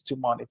used to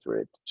monitor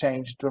it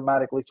changed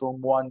dramatically from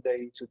one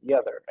day to the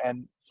other,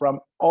 and from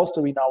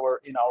also in our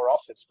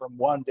office from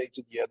one day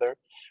to the other,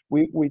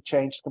 we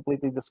changed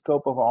completely the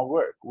scope of our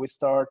work. We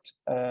start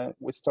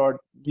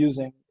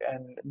using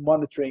and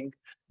monitoring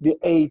the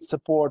 8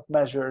 support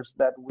measures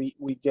that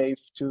we gave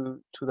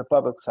to the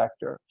public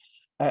sector,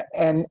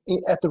 and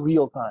at the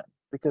real time,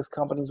 because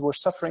companies were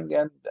suffering,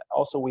 and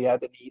also we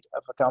had the need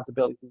of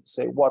accountability to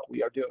say what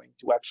we are doing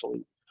to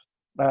actually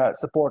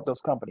support those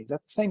companies.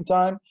 At the same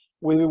time,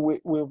 we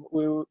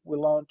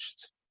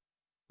launched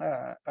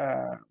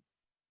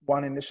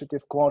one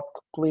initiative called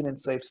Clean and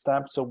Safe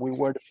Stamp. So we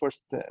were the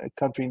first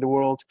country in the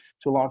world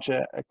to launch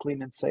a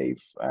clean and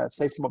safe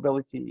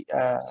mobility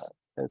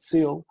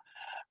seal.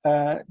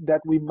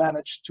 That we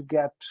managed to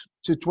get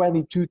to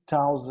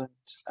 22,000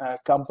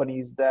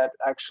 companies that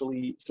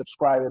actually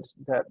subscribed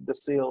the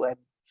seal, and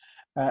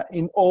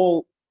in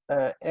all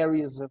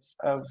areas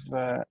of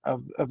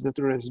the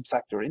tourism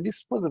sector. And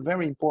this was a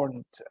very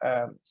important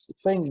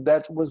thing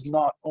that was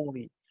not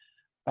only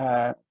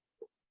done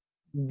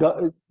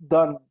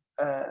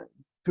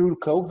through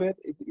COVID.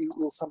 It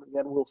will something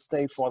that will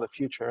stay for the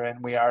future.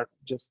 And we are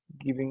just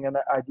giving an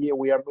idea.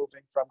 We are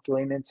moving from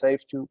clean and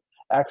safe to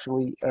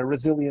actually a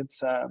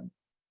resilience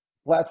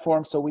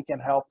platform, so we can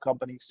help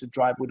companies to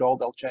drive with all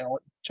their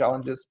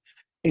challenges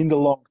in the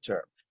long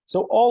term.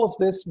 So all of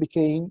this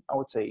became, I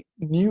would say,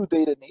 new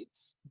data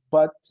needs,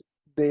 but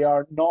they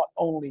are not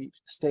only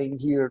staying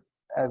here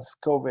as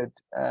COVID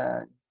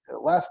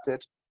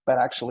lasted, but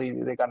actually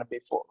they're going to be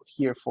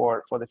here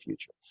for the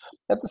future.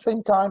 At the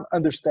same time,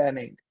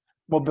 understanding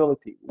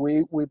mobility.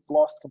 We've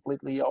lost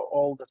completely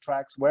all the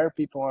tracks, where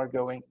people are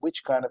going,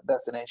 which kind of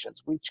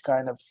destinations, which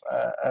kind of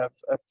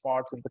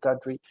parts of the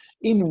country,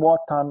 in what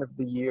time of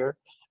the year.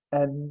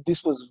 And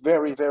this was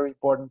very, very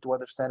important to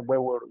understand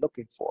where we're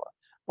looking for.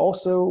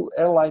 Also,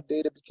 airline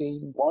data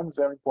became one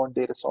very important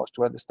data source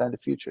to understand the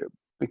future,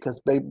 because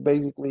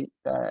basically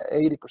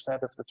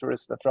 80% of the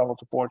tourists that travel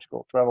to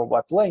Portugal travel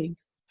by plane,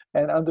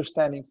 and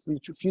understanding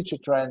future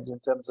trends in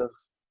terms of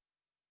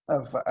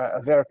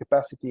air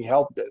capacity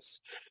helped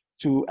us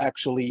to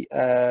actually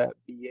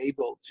be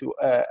able to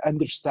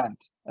understand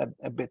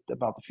a bit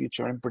about the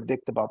future and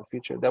predict about the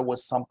future. That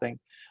was something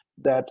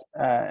that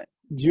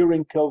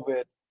during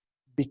COVID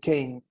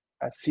became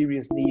a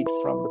serious need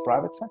from the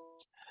private sector.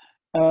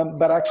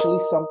 But actually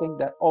something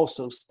that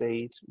also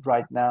stayed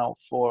right now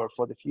for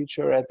the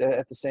future. At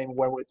the same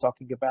when we're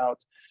talking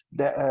about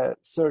the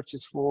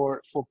searches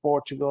for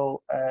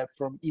Portugal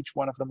from each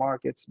one of the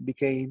markets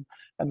became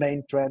a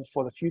main trend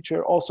for the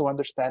future. Also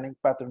understanding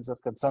patterns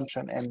of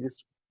consumption, and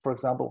this, for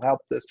example,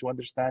 helped us to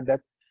understand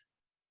that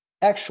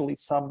actually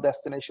some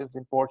destinations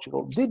in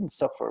Portugal didn't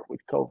suffer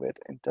with COVID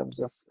in terms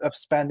of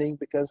spending,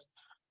 because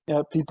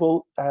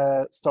people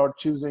start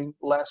choosing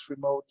less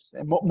remote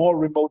and more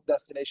remote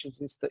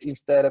destinations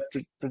instead of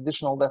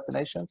traditional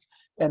destinations.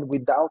 And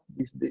without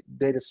these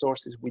data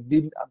sources, we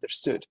didn't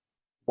understood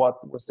what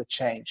was the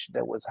change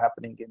that was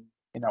happening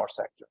in our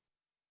sector.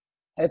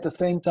 At the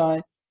same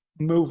time,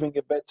 moving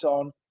a bit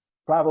on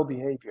travel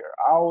behavior,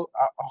 how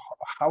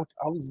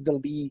is the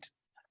lead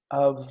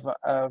of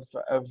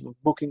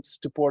bookings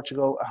to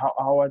Portugal?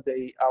 How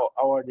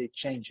are they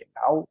changing?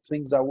 How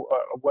things are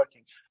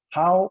working?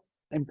 How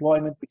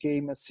employment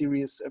became a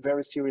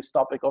very serious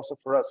topic also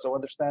for us. So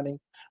understanding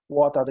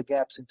what are the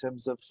gaps in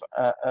terms of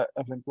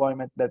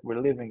employment that we're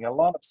living. A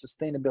lot of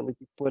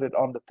sustainability put it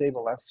on the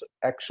table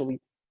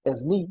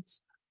as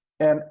needs.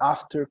 And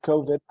after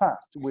COVID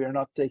passed, we are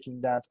not taking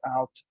that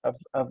out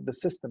of the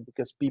system,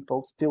 because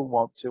people still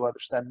want to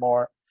understand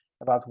more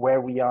about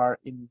where we are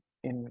in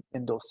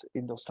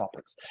those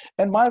topics.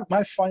 And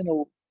my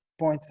final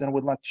points that I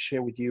would like to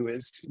share with you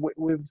is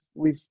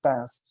we've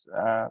passed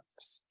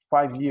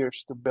 5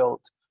 years to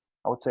build,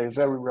 I would say, a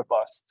very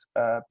robust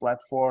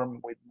platform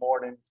with more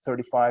than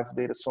 35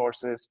 data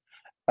sources,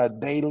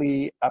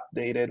 daily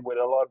updated with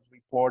a lot of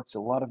reports,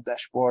 a lot of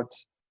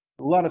dashboards,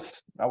 a lot of,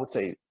 I would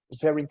say,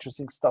 very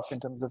interesting stuff in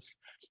terms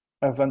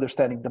of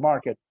understanding the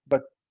market.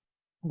 But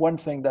one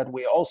thing that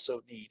we also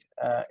need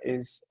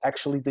is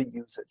actually the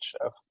usage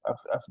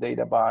of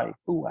data by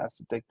who has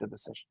to take the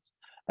decisions.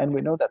 And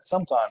we know that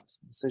sometimes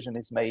the decision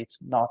is made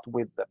not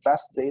with the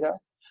best data,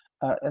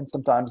 and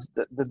sometimes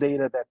the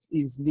data that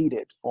is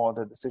needed for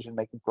the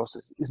decision-making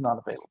process is not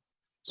available.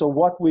 So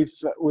what we've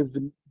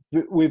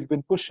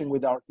been pushing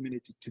with our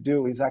community to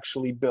do is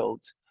actually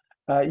build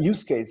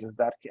use cases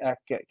that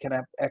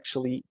can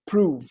actually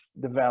prove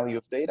the value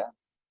of data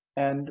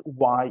and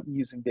why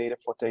using data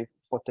for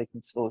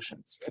taking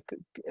solutions.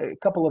 A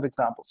couple of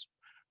examples.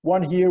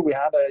 One here, we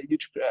had a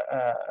huge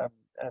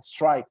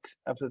strike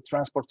of the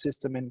transport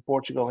system in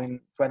Portugal in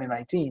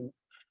 2019.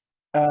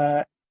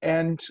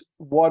 And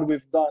what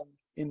we've done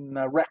in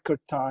record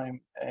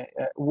time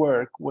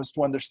work was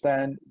to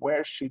understand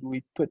where should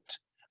we put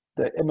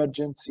the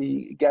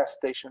emergency gas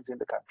stations in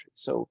the country.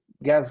 So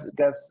gas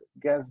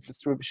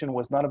distribution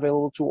was not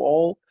available to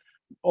all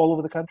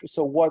over the country.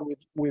 So what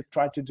we've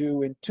tried to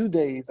do in 2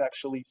 days,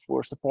 actually,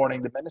 for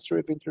supporting the Ministry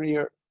of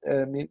Interior,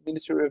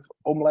 Ministry of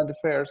Homeland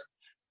Affairs,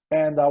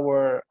 and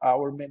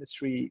our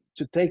ministry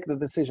to take the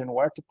decision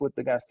where to put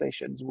the gas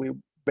stations, we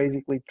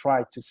basically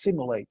tried to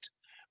simulate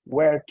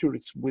where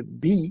tourists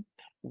would be,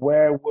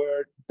 where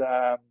were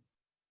the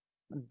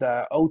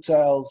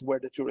hotels where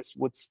the tourists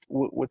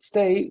would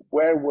stay,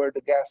 where were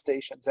the gas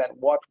stations, and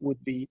what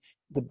would be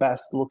the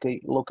best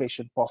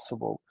location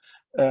possible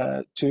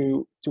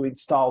to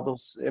install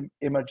those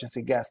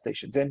emergency gas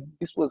stations. And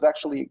this was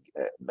actually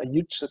a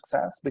huge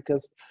success,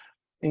 because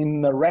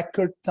in a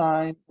record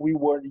time, we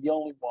were the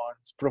only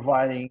ones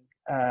providing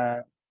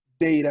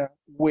data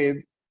with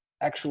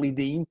actually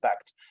the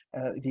impact.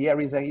 The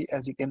areas,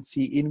 as you can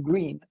see in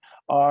green,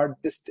 are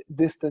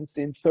distance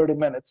in 30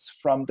 minutes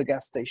from the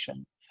gas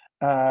station.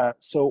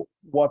 So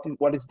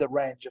what is the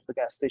range of the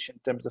gas station in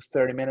terms of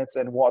 30 minutes,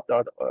 and what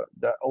are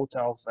the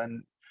hotels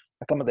and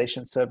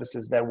accommodation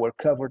services that were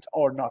covered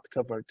or not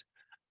covered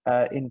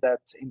in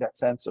that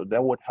sense? So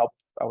that would help,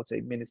 I would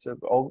say, Minister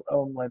of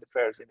Homeland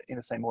Affairs in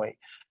the same way.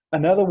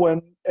 Another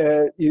one,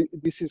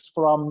 this is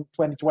from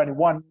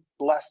 2021,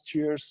 last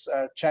year's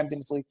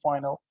Champions League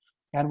final,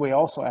 and we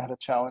also had a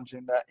challenge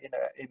in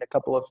a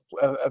couple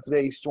of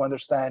days to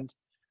understand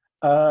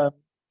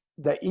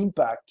the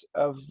impact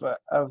of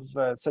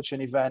such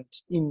an event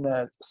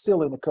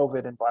still in a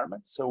COVID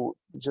environment. So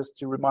just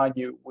to remind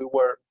you, we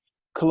were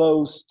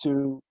close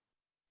to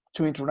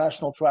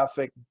international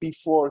traffic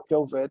before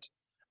COVID,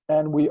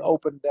 and we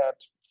opened that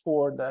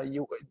for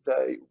the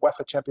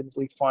UEFA Champions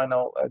League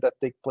final that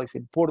take place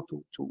in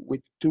Porto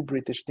with 2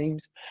 British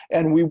teams.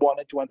 And we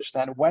wanted to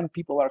understand when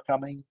people are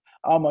coming,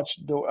 how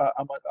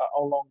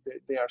long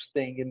they are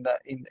staying in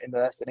the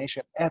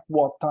destination, at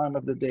what time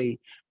of the day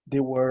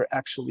they were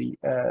actually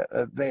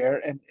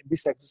there. And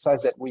this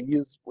exercise that we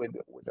use with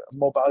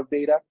mobile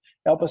data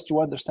help us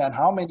to understand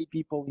how many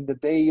people in the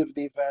day of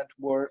the event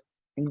were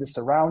in the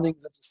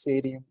surroundings of the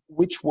stadium,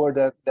 which were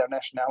their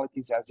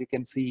nationalities. As you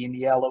can see in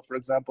yellow, for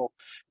example,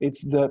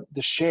 it's the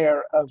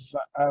share of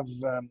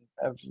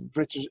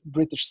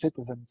British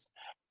citizens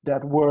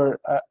that were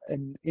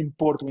in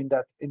Porto in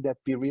that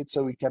period.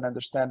 So we can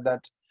understand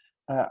that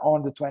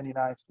on the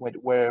 29th,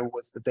 where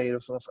was the date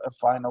of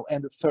final,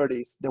 and the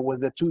 30th, there were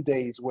the 2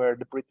 days where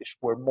the British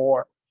were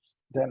more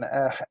than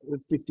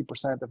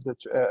 50% of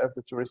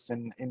the tourists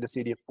in the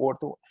city of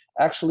Porto,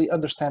 actually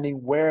understanding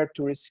where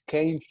tourists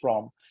came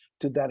from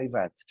to that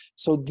event.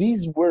 So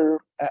these were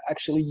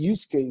actually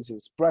use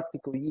cases,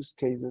 practical use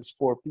cases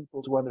for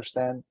people to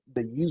understand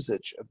the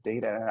usage of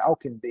data and how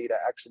can data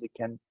actually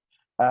can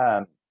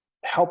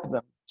help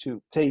them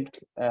to take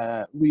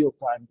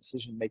real-time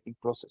decision-making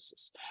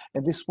processes.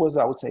 And this was,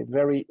 I would say,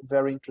 very,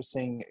 very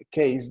interesting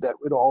case that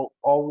would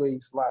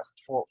always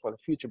last for the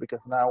future,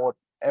 because now what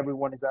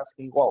everyone is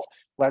asking, well,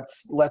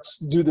 let's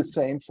do the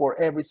same for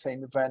every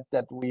same event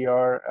that we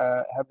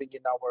are having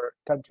in our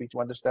country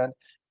to understand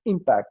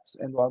impacts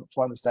and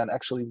to understand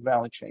actually the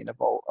value chain of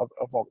all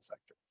the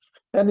sector.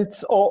 And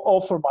it's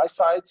all from my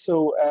side.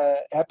 So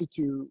happy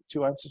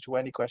to answer to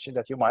any question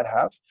that you might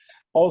have.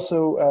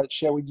 Also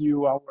share with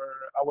you our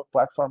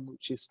platform,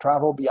 which is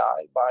Travel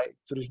BI by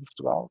Turismo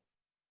Portugal.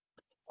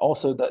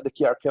 Also the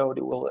QR code,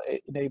 it will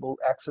enable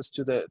access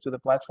to the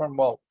platform.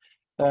 Well,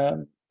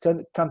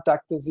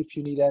 contact us if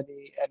you need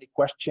any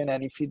question,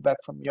 any feedback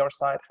from your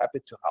side. Happy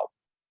to help.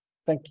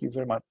 Thank you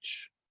very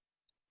much.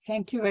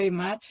 Thank you very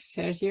much,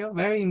 Sergio.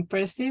 Very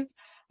impressive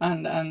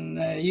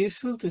and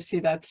useful to see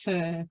that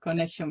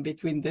connection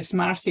between the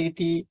smart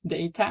city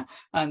data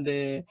and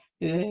the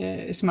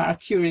smart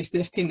tourist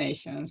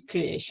destinations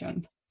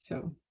creation.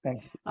 So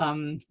thank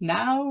you.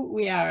 Now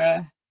we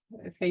are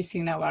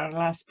facing our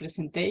last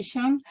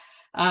presentation.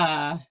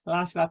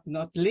 Last but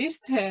not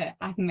least,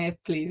 Ahmed,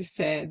 please,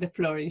 the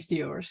floor is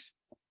yours.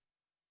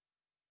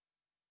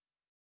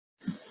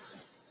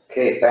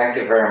 Okay, thank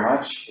you very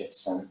much.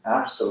 It's an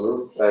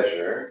absolute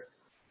pleasure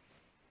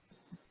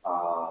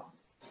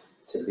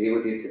to be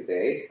with you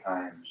today.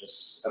 I'm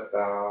just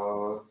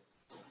about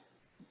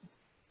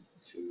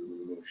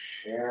to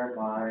share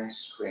my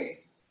screen,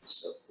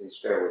 so please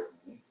bear with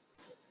me.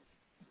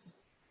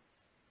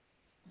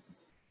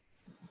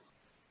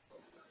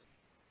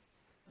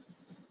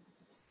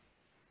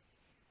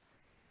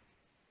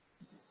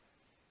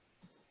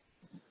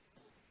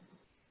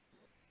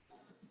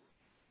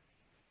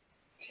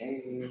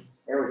 Okay,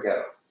 here we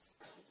go.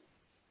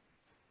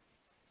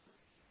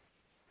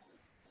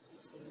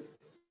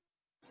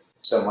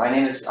 So my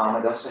name is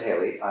Ahmed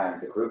Al-Saheli. I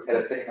am the Group Head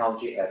of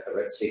Technology at the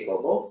Red Sea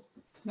Global.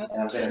 Not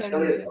and I'm going to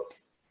tell sharing you, it.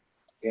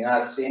 You're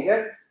not seeing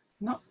it?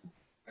 No.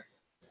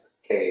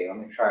 Okay, let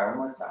me try one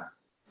more time.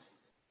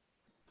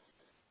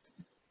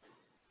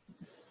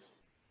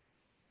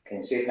 Can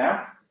you see it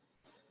now?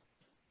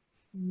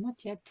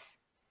 Not yet.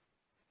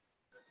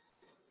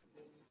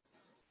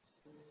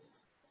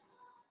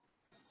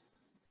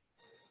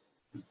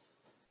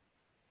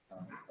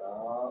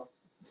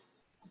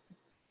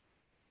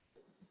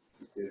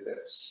 Do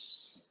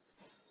this.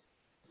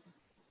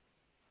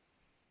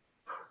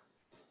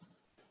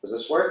 Does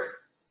this work?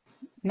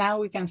 Now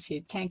we can see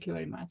it. Thank you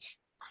very much.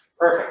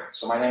 Perfect.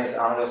 So my name is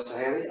Ahmed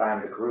Al-Saheli. I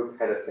am the Group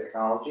Head of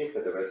Technology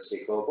for the Red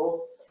Sea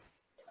Global.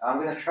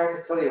 I'm going to try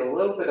to tell you a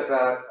little bit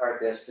about our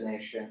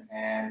destination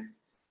and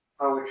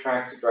how we're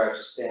trying to drive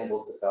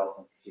sustainable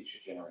development for future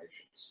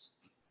generations.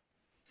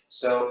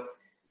 So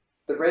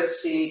the Red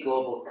Sea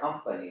Global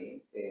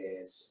Company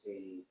is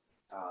a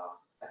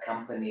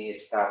company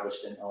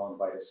established and owned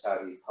by the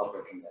Saudi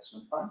Public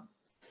Investment Fund.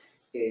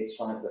 It's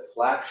one of the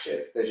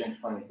flagship Vision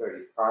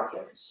 2030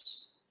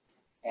 projects,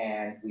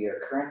 and we are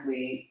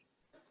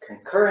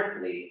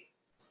concurrently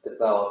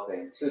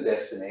developing two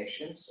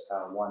destinations.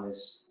 One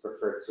is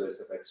referred to as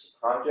the Red Sea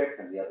Project,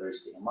 and the other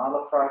is the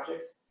Amala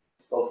Project,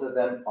 both of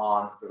them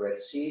on the Red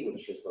Sea,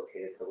 which is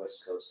located at the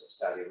west coast of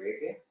Saudi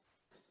Arabia.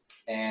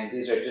 And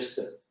these are just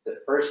the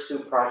first two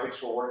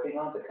projects we're working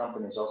on. The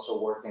company is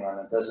also working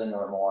on a dozen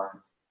or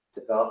more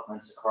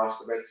developments across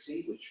the Red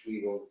Sea, which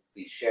we will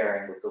be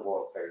sharing with the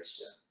world very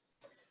soon.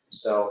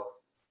 So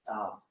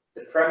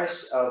the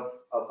premise of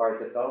our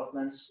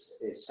developments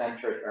is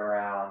centered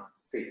around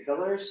three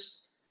pillars.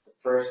 The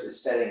first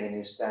is setting a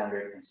new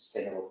standard in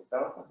sustainable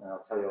development, and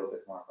I'll tell you a little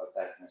bit more about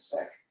that in a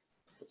sec.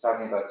 We're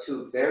talking about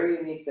two very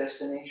unique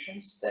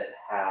destinations that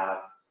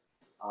have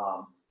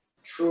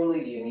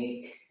truly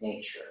unique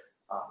nature.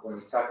 When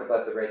you talk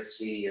about the Red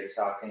Sea, you're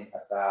talking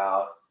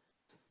about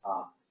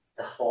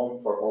the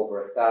home for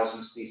over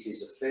 1,000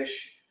 species of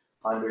fish,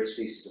 100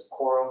 species of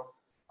coral.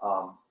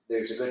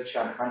 There's a good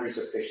chunk, hundreds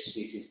of fish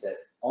species that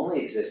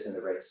only exist in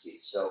the Red Sea.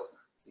 So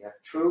you have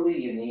truly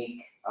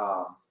unique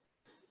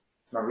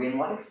marine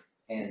life,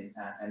 and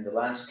the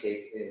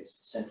landscape is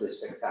simply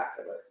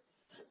spectacular.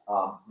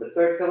 The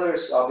third pillar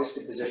is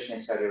obviously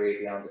positioning Saudi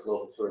Arabia on the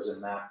global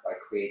tourism map by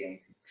creating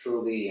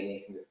truly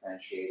unique and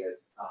differentiated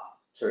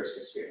tourist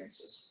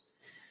experiences.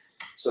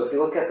 So if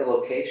you look at the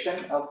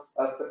location of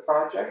the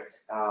project,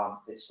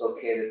 it's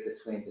located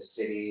between the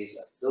cities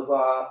of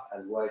Duba,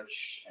 Al-Waj,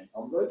 and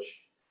Umbuj.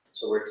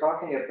 So we're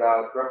talking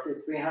about roughly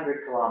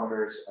 300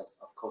 kilometers of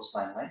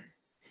coastline length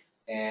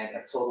and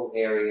a total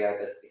area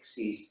that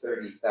exceeds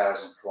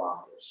 30,000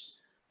 kilometers.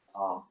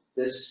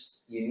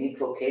 This unique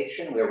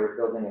location where we're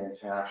building an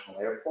international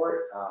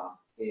airport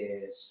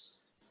is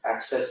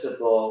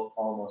accessible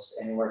almost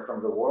anywhere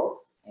from the world,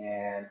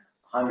 and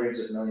hundreds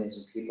of millions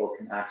of people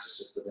can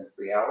access it within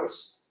 3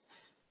 hours.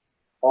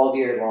 All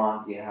year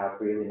long, you have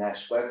really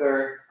nice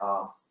weather.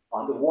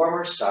 On the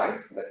warmer side,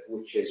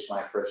 which is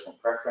my personal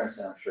preference,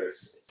 and I'm sure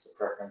it's the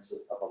preference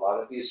of a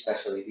lot of you,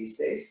 especially these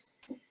days.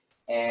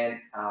 And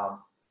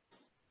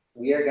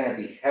we are going to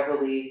be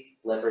heavily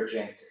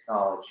leveraging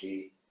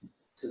technology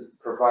to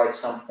provide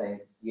something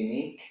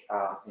unique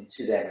in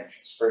two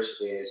dimensions.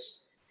 First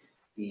is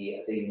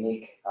the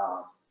unique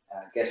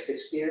guest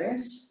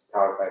experience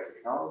powered by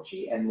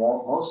technology, and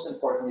most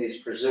importantly is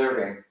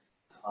preserving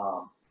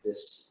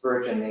this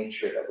virgin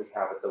nature that we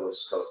have at the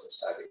west coast of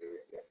Saudi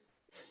Arabia.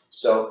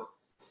 So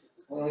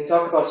when we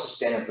talk about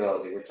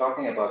sustainability, we're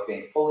talking about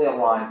being fully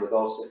aligned with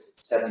all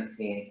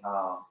 17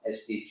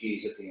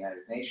 SDGs of the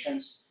United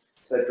Nations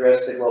to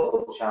address the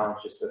global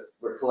challenges that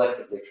we're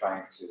collectively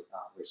trying to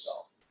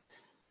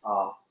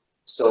resolve.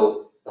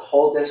 So the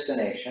whole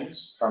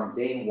destinations from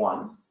day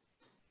one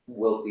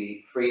will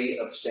be free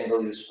of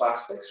single-use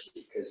plastics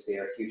because they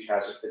are a huge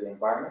hazard to the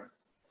environment.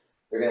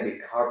 They're going to be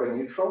carbon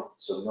neutral,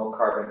 so no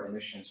carbon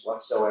emissions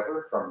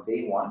whatsoever from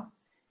day one.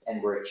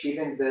 And we're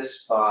achieving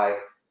this by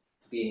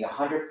being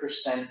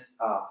 100%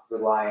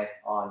 reliant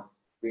on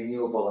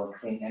renewable and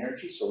clean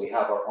energy. So we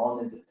have our own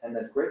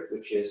independent grid,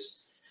 which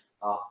is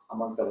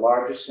among the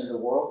largest in the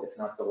world, if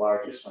not the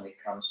largest, when it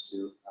comes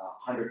to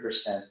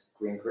 100%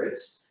 green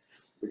grids.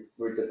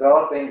 We're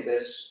developing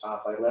this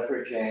by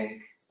leveraging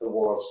the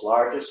world's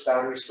largest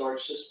battery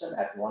storage system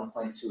at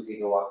 1.2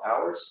 gigawatt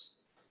hours.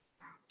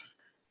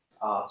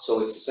 So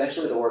it's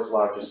essentially the world's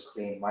largest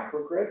clean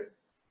microgrid.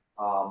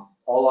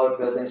 All our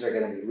buildings are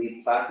going to be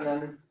LEED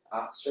Platinum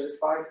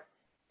certified.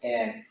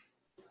 And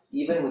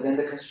even within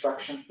the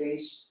construction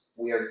phase,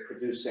 we are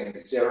producing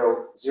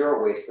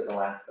zero waste to the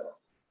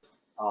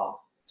landfill.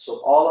 So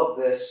all of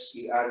this,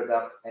 you add it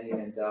up and you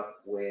end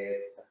up with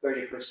a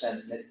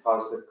 30% net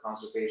positive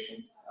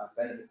conservation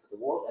benefit to the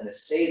world and a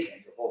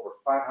saving of over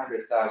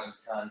 500,000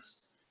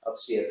 tons of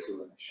CO2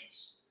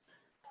 emissions.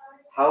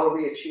 How are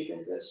we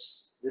achieving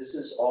this? This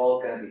is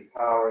all going to be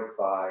powered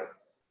by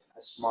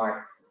a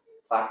smart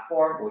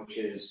platform, which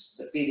is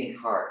the beating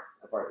heart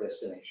of our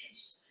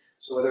destinations.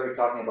 So whether we're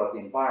talking about the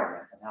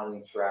environment and how we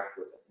interact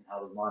with it and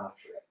how we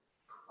monitor it,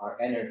 our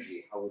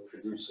energy, how we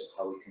produce it,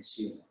 how we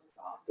consume it,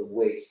 the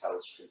waste, how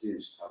it's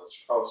produced, how it's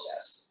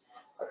processed,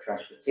 our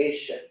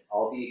transportation,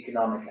 all the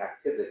economic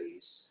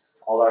activities,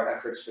 all our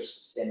efforts for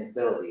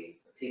sustainability,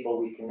 the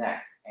people we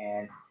connect,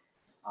 and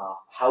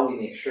how we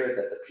make sure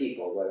that the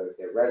people, whether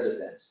they're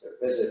residents,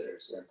 they're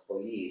visitors, they're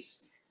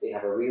employees, they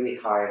have a really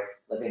high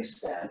living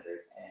standard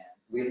and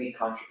really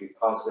contribute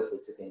positively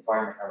to the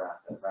environment around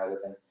them. Rather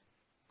than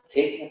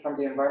taking from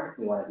the environment,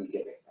 we want to be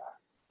giving back.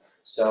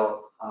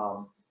 So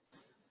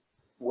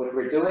what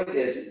we're doing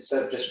is,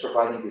 instead of just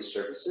providing these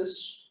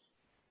services,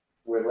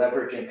 we're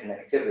leveraging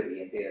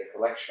connectivity and data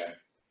collection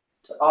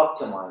to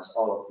optimize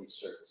all of these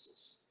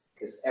services,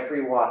 because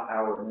every watt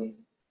hour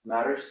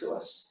matters to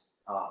us,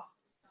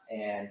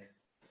 and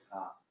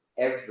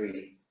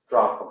every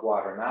drop of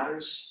water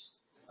matters.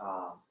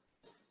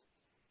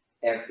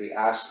 Every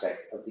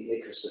aspect of the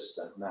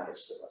ecosystem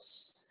matters to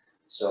us.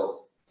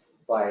 So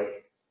by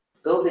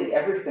building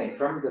everything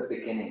from the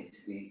beginning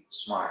to be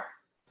smart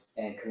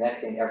and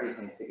connecting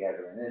everything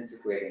together and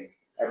integrating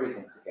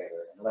everything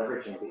together and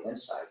leveraging the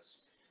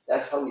insights,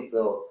 that's how we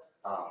build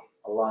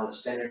a lot of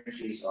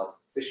synergies, a lot of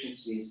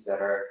efficiencies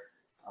that are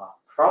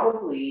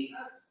probably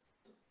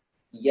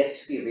yet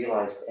to be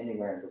realized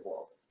anywhere in the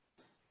world.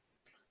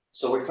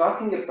 So we're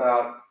talking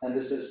about, and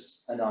this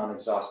is a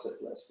non-exhaustive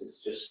list,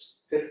 it's just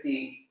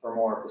 50 or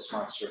more of the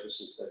smart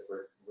services that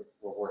we're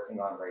working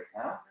on right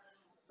now,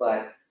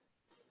 but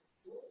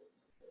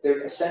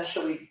they're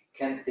essentially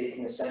they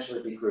can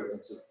essentially be grouped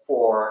into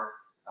four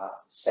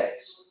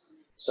sets.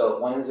 So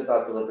one is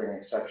about delivering an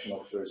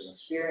exceptional tourism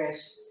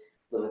experience,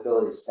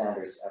 livability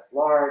standards at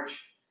large.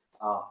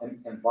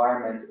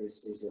 Environment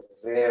is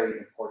a very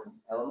important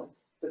element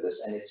to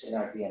this, and it's in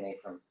our DNA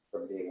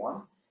from day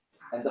one.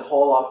 And the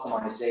whole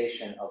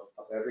optimization of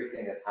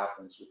everything that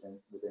happens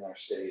within our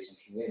cities and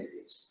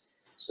communities,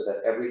 so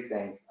that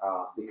everything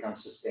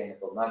becomes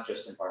sustainable, not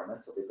just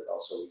environmentally, but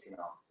also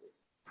economically,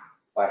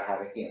 by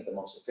having the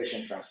most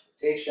efficient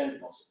transportation, the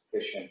most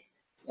efficient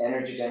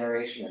energy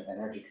generation and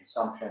energy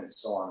consumption, and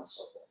so on and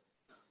so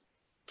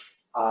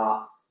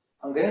forth.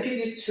 I'm going to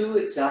give you two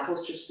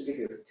examples just to give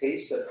you a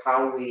taste of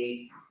how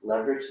we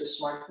leverage the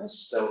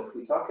smartness. So if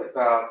we talk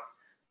about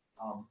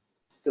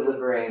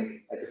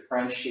delivering a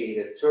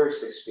differentiated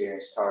tourist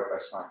experience powered by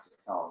smart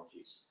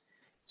technologies.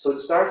 So it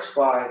starts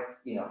by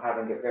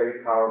having a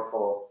very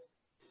powerful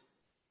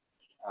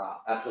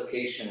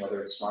application,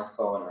 whether it's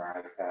smartphone or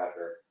iPad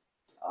or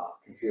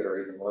computer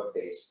or even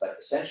web-based, but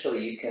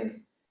essentially you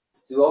can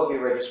do all of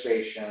your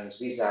registrations,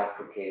 visa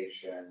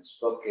applications,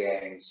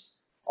 bookings,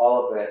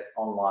 all of it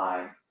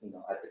online,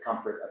 at the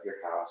comfort of your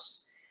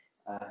house.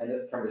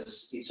 And from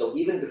this, so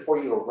even before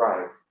you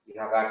arrive, you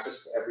have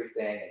access to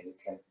everything, and you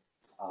can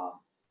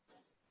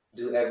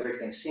do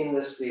everything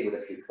seamlessly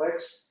with a few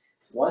clicks.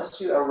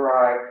 Once you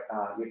arrive,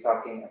 you're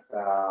talking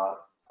about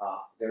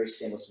very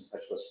seamless and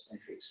touchless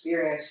entry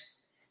experience.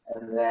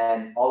 And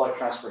then all our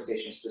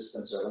transportation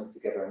systems are linked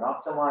together and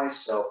optimized.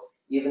 So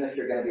even if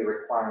you're going to be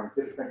requiring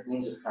different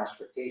means of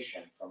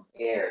transportation from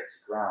air to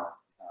ground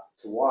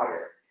to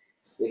water,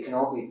 they can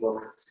all be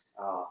booked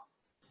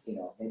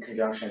in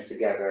conjunction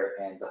together,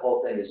 and the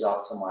whole thing is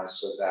optimized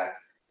so that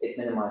it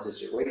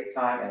minimizes your wait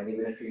time. And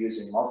even if you're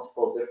using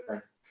multiple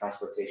different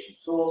transportation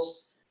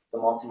tools, the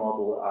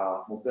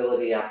multimodal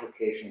mobility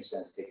application is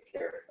going to take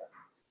care of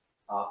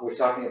them. We're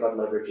talking about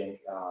leveraging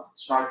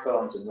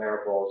smartphones and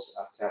wearables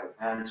to have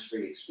a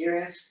hands-free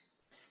experience.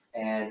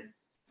 And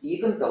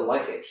even the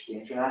luggage, the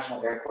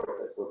international airport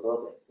that we're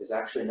building, is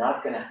actually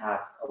not going to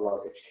have a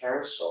luggage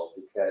carousel,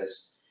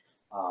 because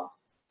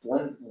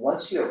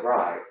once you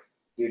arrive,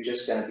 you're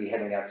just going to be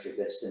heading out to your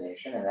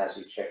destination, and as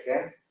you check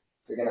in,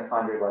 you're going to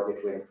find your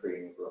luggage waiting for you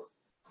in your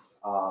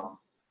room.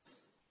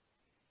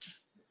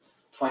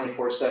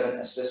 24/7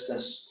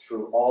 assistance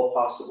through all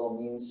possible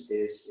means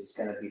is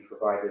going to be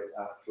provided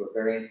through a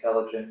very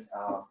intelligent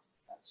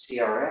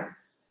CRM,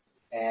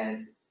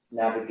 and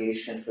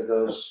navigation for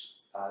those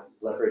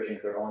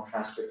leveraging their own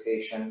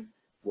transportation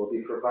will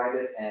be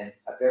provided. And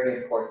a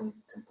very important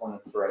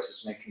component for us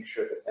is making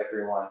sure that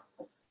everyone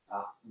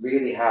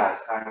really has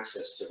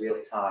access to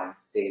real-time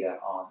data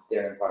on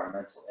their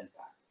environmental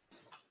impact.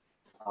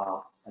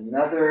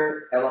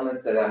 Another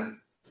element that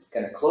I'm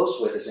going to close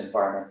with is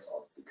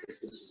environmental, because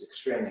this is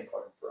extremely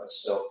important for us.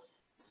 So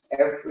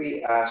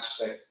every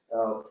aspect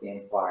of the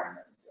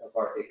environment, of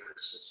our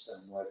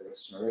ecosystem, whether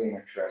it's marine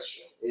or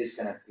terrestrial, is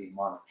going to be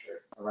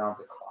monitored around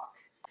the clock.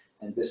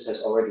 And this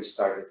has already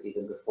started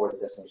even before the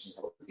destination is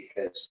open,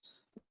 because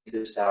we need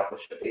to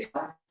establish a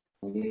baseline.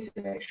 We need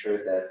to make sure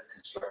that the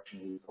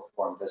construction we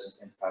perform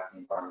doesn't impact the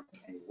environment in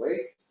any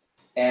way.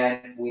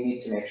 And we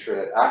need to make sure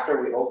that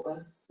after we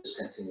open, this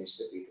continues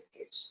to be the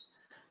case.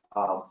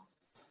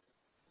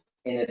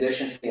 In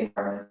addition to the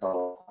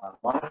environmental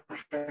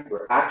monitoring,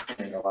 we're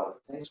actioning a lot of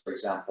things, for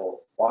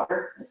example,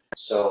 water.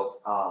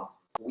 So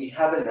we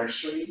have a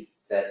nursery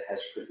that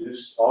has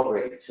produced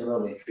already 2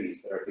 million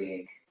trees that are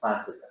being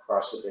planted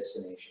across the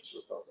destinations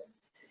we're building.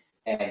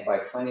 And by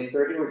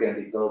 2030, we're going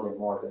to be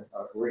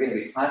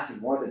planting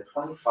more than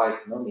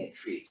 25 million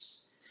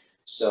trees.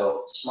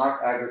 So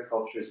smart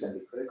agriculture is going to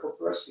be critical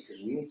for us,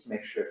 because we need to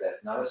make sure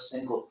that not a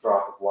single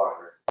drop of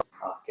water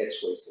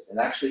gets wasted. And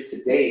actually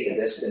today, the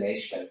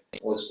destination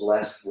was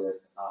blessed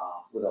with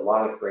a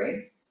lot of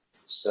rain.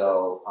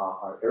 So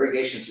our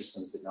irrigation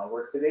systems did not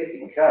work today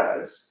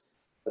because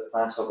the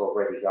plants have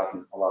already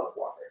gotten a lot of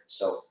water.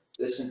 So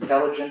this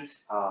intelligent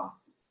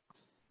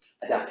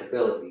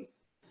adaptability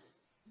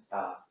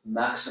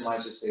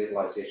maximizes the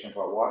utilization of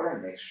our water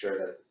and makes sure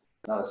that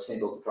not a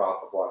single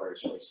drop of water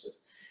is wasted.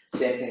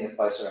 Same thing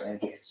applies to our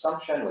energy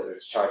consumption, whether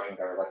it's charging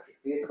our electric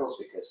vehicles,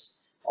 because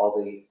all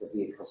the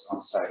vehicles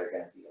on site are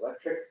going to be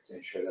electric, to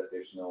ensure that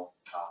there's no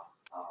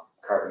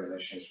carbon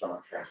emissions from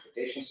our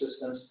transportation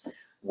systems.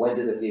 When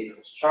do the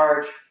vehicles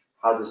charge?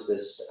 How does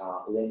this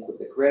link with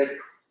the grid?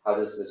 How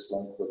does this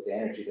link with the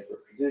energy that we're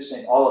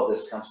producing? All of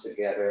this comes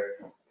together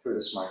through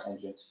the smart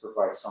engine to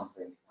provide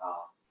something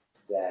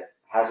that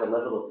has a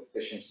level of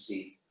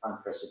efficiency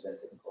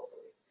unprecedented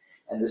globally.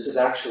 And this is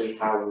actually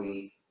how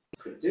we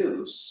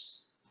produce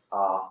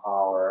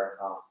our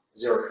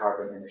zero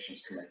carbon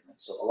emissions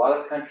commitment. So a lot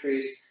of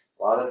countries,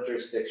 a lot of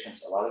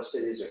jurisdictions, a lot of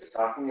cities are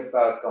talking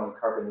about going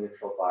carbon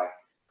neutral by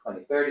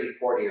 2030,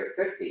 40, or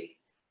 50.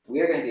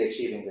 We are going to be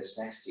achieving this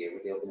next year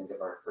with the opening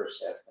of our first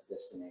set of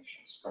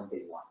destinations from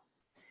day one.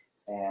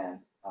 And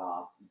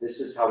this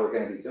is how we're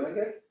going to be doing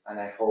it. And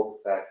I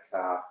hope that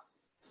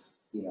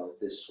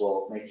this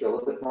will make you a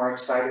little bit more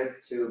excited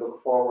to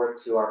look forward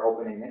to our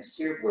opening next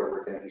year, where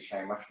we're going to be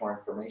sharing much more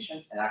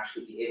information and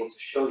actually be able to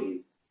show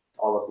you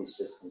all of these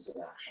systems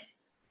in action.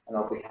 And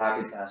I'll be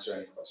happy to answer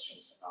any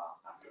questions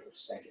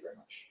afterwards. Thank you very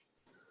much.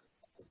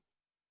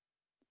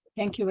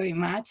 Thank you very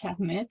much,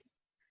 Ahmed.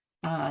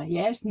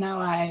 Yes, now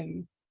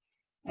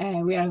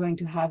we are going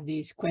to have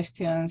these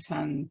questions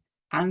and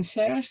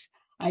answers.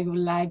 I would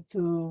like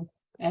to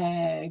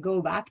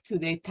go back to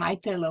the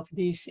title of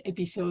this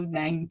episode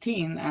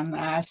 19 and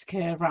ask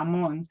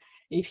Ramon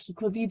if he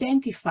could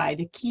identify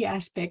the key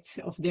aspects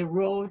of the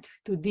road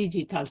to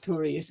digital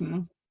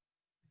tourism.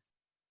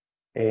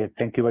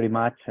 Thank you very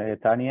much,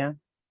 Tania.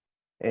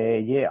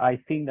 Yeah, I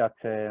think that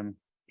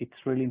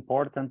it's really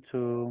important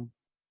to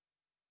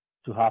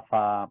have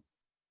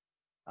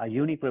a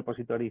unique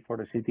repository for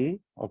the city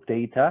of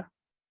data,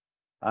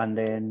 and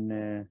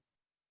then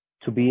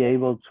to be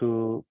able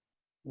to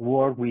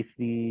work with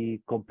the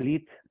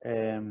complete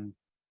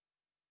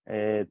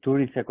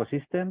tourist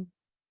ecosystem,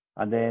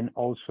 and then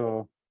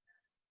also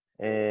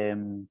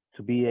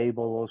to be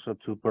able also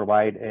to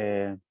provide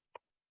a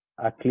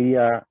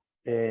clear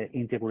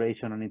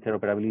integration and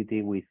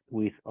interoperability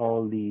with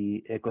all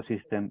the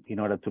ecosystem in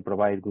order to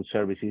provide good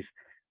services.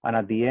 And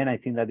at the end, I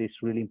think that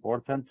it's really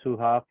important to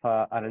have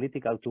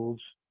analytical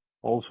tools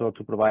also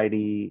to provide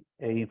the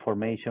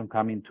information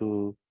coming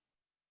to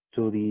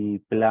the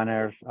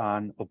planners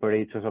and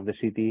operators of the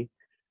city.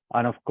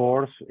 And of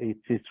course,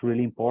 it's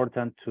really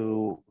important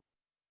to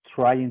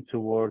trying to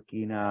work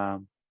in a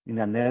in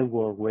a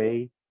network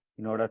way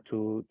in order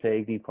to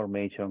take the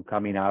information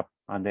coming up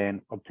and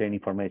then obtain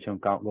information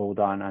go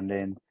down and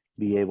then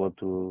be able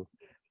to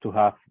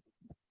have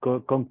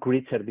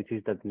concrete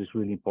services that is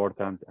really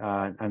important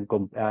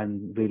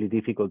and really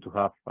difficult to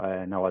have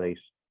nowadays.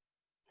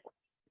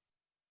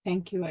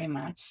 Thank you very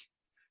much,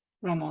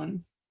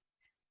 Ramon.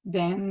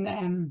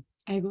 Then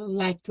I would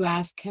like to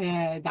ask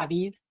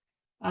David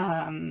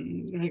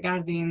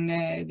regarding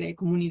the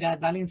Comunidad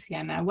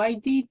Valenciana. Why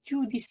did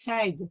you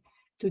decide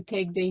to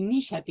take the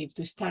initiative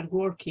to start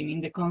working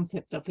in the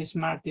concept of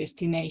smart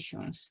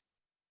destinations?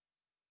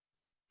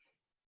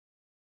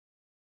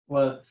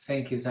 Well,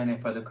 thank you, Tanya,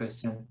 for the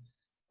question.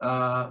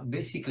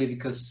 Basically,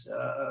 because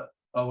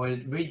our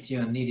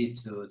region needed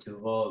to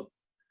evolve.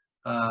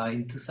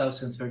 In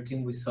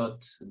 2013, we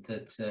thought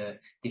that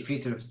the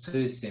future of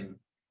tourism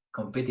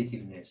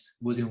competitiveness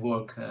wouldn't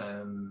work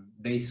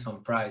based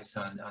on price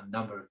and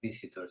number of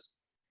visitors.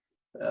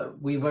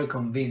 We were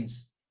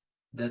convinced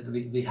that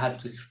we had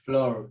to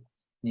explore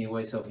new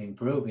ways of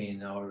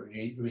improving or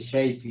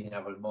reshaping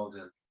our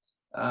model.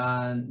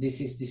 And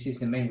this is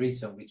the main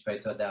reason we try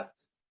to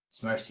adapt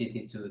smart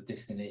city to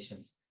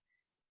destinations.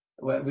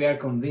 We are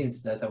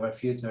convinced that our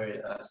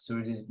future as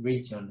tourism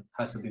region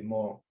has to be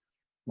more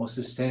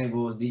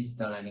sustainable,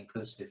 digital, and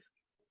inclusive,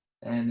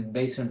 and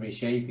based on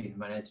reshaping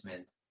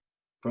management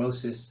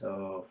process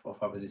of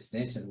our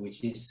destination,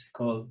 which is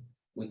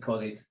we call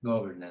it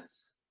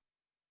governance.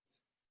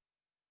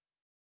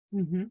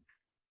 Mm-hmm.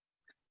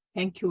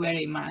 Thank you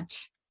very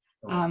much.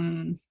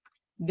 Then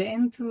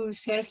to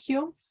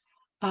Sergio,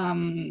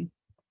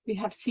 we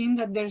have seen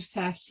that there's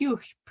a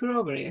huge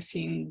progress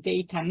in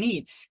data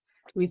needs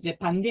with the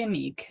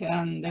pandemic,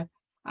 and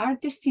are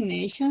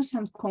destinations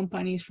and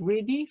companies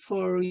ready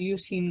for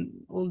using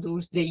all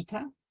those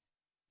data?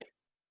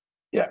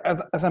 Yeah,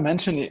 as I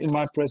mentioned in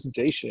my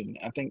presentation,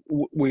 I think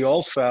we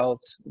all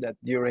felt that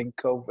during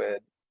COVID,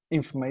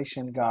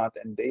 information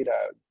and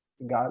data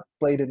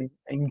played an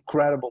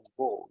incredible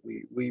role.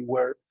 We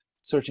were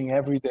searching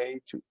every day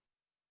to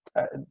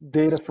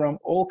data from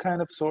all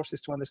kinds of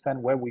sources to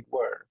understand where we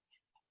were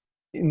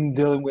in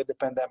dealing with the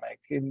pandemic,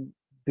 in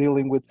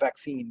dealing with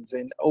vaccines,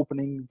 in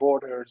opening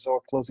borders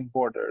or closing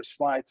borders,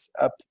 flights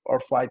up or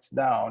flights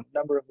down,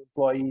 number of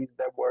employees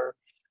that were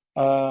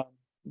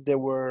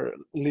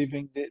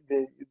leaving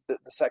the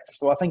sector.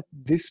 So I think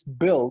this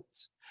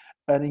built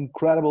an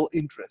incredible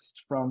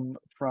interest from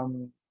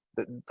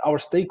our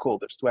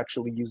stakeholders to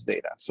actually use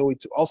data. So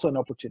it's also an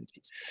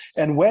opportunity.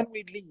 And when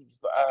we leave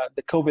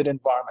the COVID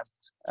environment,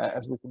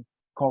 as we can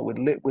call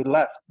it, we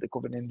left the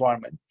COVID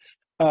environment,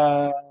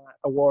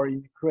 a war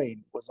in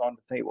Ukraine was on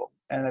the table.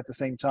 And at the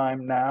same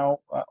time, now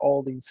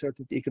all the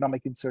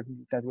economic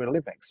uncertainty that we're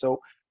living.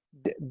 So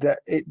the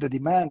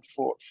demand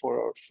for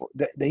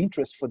the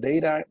interest for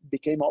data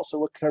became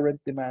also a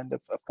current demand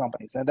of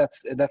companies, and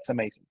that's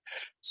amazing.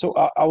 So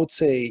I would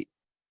say,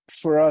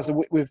 for us,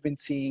 we've been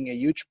seeing a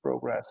huge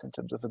progress in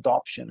terms of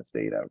adoption of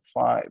data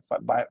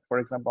by, for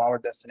example, our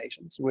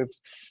destinations.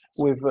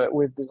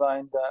 We've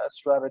designed a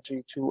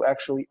strategy to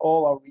actually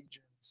all our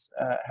regions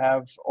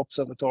have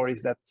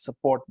observatories that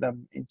support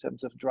them in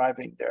terms of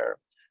driving their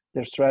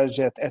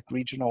strategy at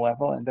regional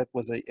level, and that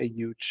was a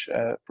huge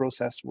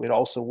process. We're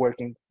also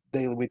working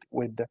daily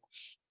with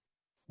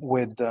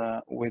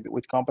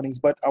companies.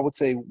 But I would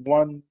say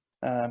one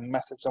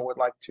message I would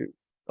like to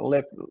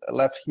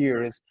left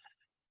here is,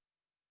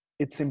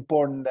 it's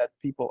important that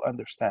people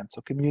understand.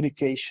 So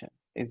communication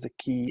is a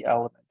key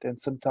element. And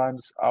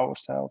sometimes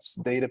ourselves,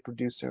 data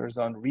producers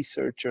and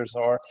researchers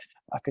or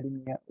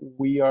academia,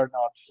 we are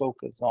not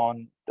focused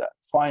on the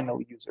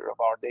final user of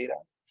our data.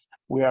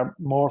 We are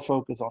more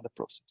focused on the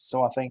process.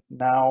 So I think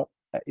now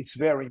it's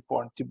very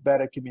important to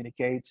better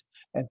communicate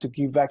and to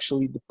give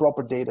actually the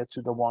proper data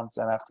to the ones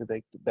that have to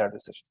take their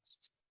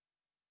decisions.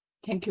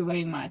 Thank you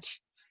very much.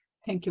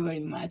 Thank you very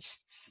much.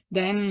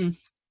 Then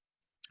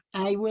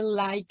I would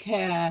like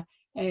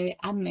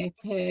Ahmed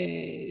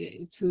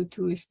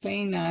to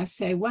explain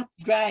us what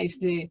drives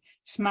the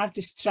smart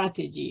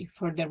strategy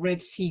for the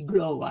Red Sea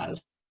Global.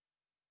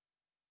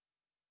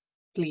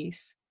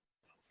 Please.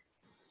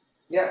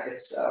 Yeah,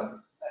 it's.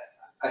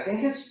 I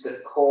think it's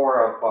the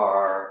core of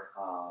our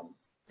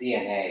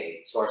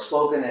DNA. So our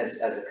slogan as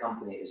a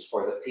company is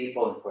for the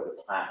people and for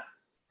the planet.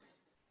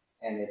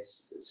 And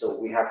so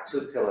we have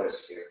two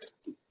pillars here: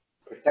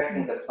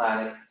 protecting the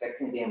planet,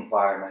 protecting the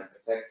environment,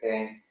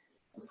 protecting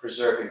and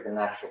preserving the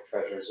natural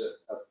treasures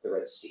of the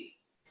Red Sea.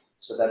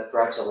 So that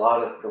drives a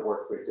lot of the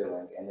work we're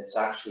doing, and it's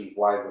actually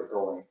why we're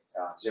going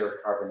zero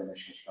carbon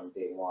emissions from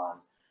day one,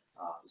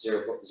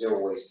 zero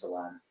waste to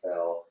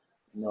landfill,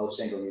 no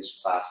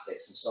single-use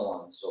plastics, and so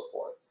on and so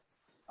forth.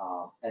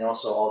 And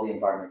also all the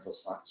environmental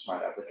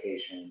smart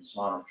applications,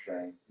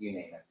 monitoring, you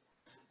name it,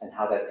 and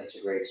how that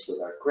integrates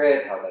with our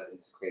grid, how that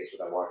integrates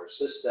with our water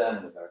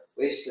system, with our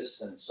waste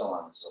system, so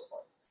on and so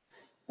forth.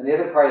 And the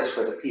other part is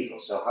for the people.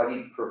 So how do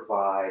you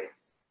provide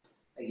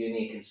a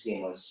unique and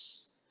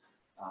seamless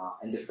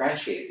and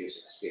differentiated user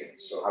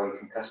experience? So how you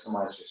can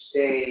customize your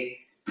stay,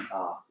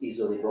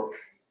 easily book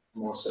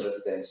most of the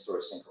things through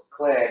a single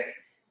click,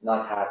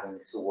 not having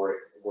to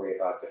worry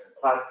about different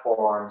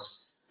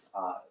platforms,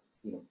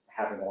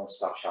 having a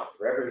one-stop shop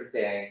for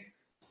everything,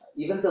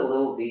 even the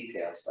little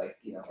details like,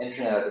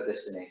 internet at the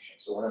destination.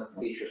 So one of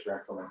the features we're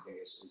implementing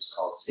is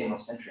called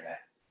seamless internet,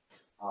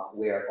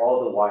 where all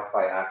the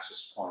Wi-Fi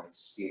access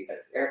points, be it at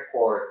the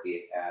airport, be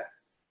it at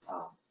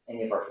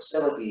any of our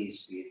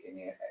facilities, be it in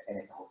any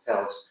of the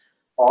hotels,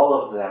 all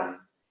of them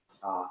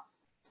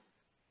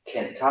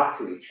can talk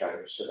to each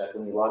other so that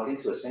when you log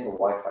into a single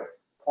Wi-Fi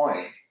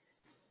point,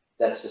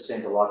 that's the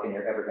single login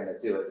you're ever going to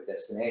do at the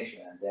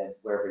destination. And then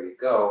wherever you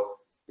go,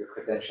 your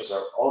credentials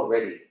are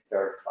already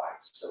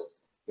verified. So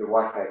your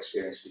Wi-Fi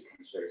experience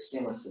becomes very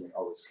seamless and you're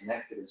always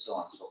connected and so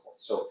on and so forth.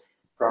 So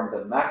from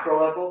the macro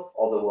level,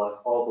 all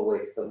the way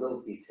to the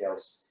little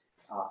details,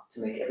 to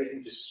make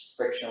everything just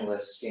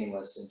frictionless,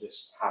 seamless, and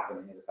just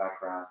happening in the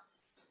background.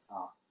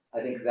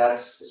 I think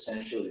that's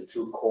essentially the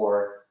two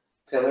core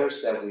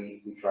pillars that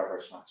we drive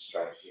our smart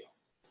strategy on.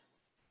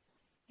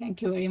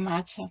 Thank you very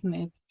much,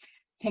 Ahmed.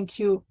 Thank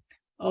you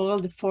all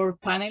the four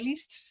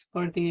panelists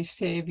for this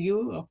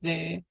view of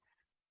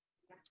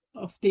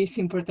this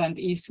important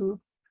issue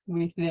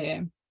with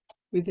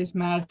the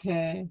smart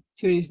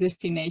tourist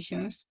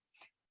destinations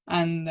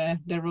and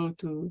the road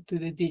to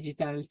the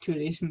digital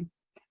tourism.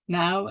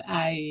 Now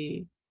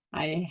I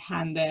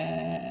hand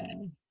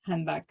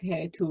back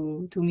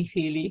to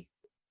Mithili.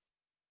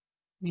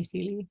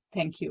 Mithili,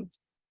 thank you.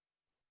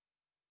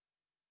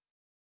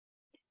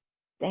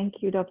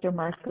 Thank you, Dr.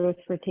 Marcos,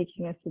 for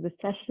taking us through the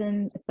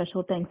session. A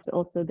special thanks to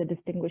also the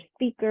distinguished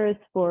speakers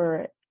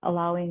for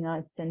allowing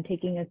us and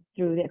taking us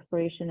through the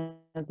exploration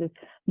of this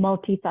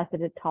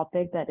multifaceted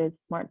topic that is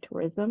smart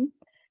tourism.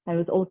 And it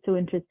was also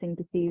interesting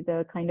to see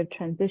the kind of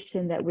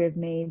transition that we've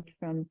made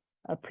from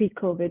a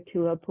pre-COVID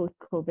to a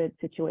post-COVID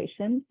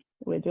situation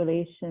with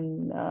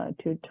relation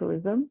to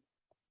tourism.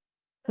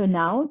 So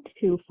now,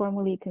 to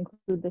formally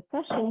conclude the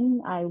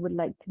session, I would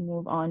like to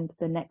move on to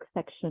the next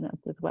section of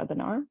this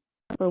webinar,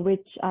 for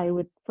which I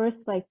would first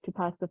like to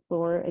pass the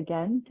floor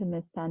again to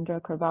Ms.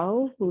 Sandra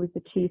Carvalho, who is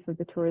the Chief of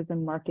the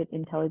Tourism Market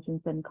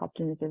Intelligence and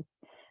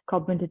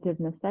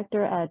Competitiveness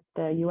Sector at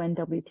the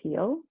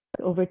UNWTO.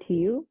 Over to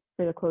you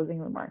for the closing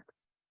remarks.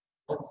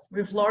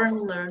 We've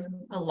learned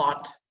a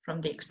lot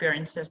from the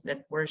experiences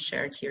that were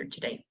shared here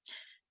today.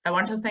 I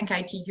want to thank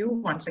ITU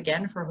once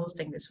again for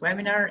hosting this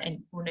webinar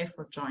and UNE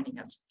for joining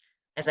us.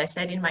 As I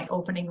said in my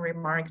opening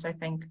remarks, I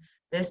think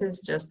this is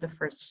just the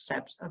first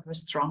steps of a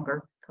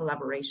stronger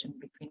collaboration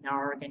between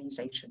our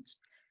organizations.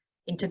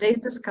 In today's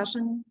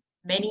discussion,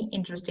 many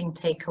interesting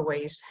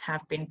takeaways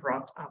have been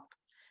brought up,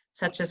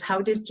 such as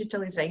how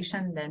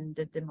digitalization and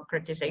the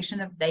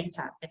democratization of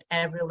data at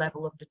every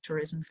level of the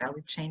tourism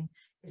value chain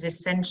is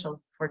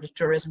essential for the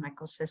tourism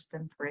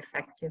ecosystem for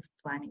effective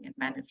planning and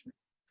management.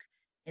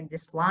 In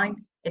this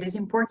line, it is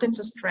important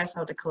to stress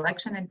how the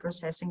collection and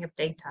processing of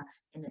data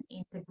in an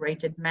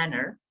integrated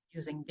manner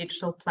using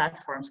digital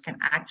platforms can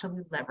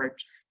actually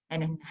leverage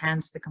and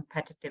enhance the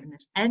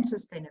competitiveness and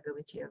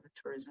sustainability of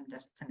a tourism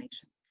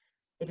destination.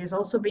 It has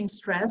also been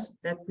stressed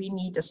that we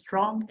need a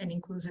strong and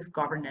inclusive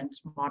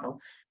governance model.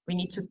 We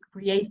need to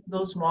create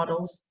those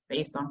models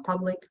based on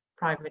public,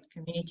 private,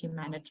 community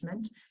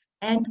management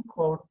and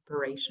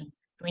cooperation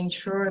to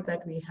ensure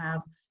that we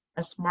have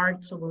a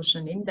smart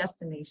solution in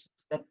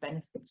destinations that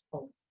benefits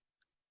all.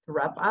 To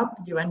wrap up,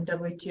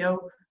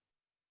 UNWTO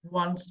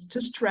wants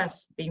to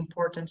stress the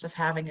importance of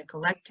having a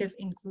collective,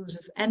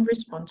 inclusive, and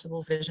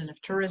responsible vision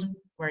of tourism,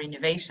 where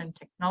innovation,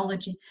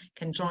 technology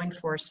can join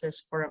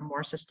forces for a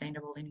more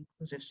sustainable and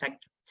inclusive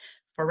sector.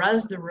 For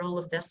us, the role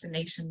of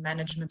destination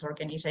management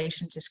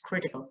organizations is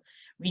critical.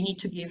 We need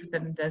to give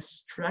them the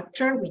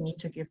structure, we need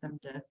to give them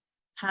the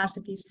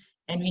capacities,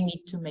 and we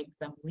need to make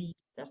them lead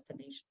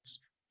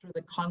destinations. Through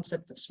the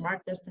concept of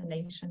smart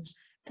destinations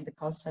and the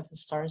concept of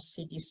star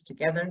cities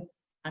together,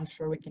 I'm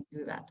sure we can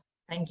do that.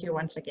 Thank you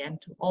once again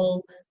to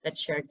all that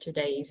shared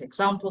today's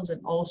examples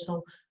and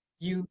also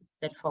you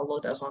that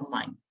followed us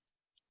online.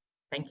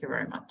 Thank you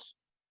very much.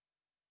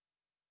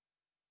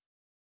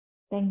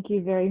 Thank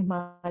you very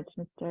much,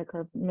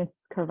 Ms.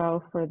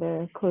 Carvalho, for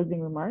the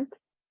closing remarks.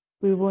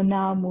 We will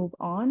now move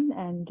on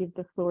and give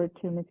the floor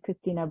to Ms.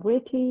 Cristina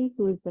Bueti,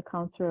 who is the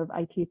counselor of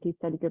ITC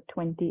Study Group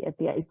 20 at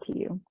the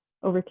ITU.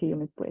 Over to you,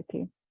 Ms.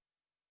 Bueti.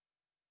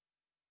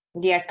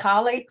 Dear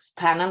colleagues,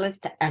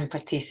 panelists, and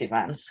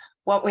participants,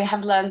 what we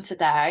have learned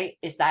today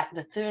is that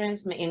the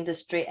tourism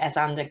industry has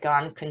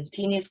undergone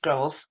continuous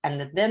growth, and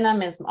the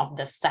dynamism of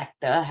the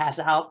sector has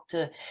helped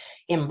to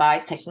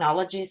imbibe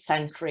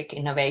technology-centric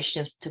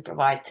innovations to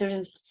provide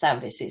tourism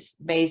services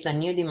based on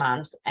new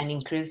demands and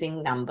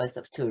increasing numbers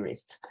of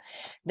tourists.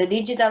 The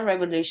digital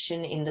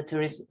revolution in the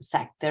tourism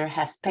sector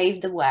has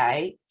paved the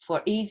way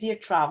for easier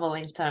travel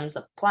in terms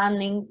of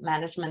planning,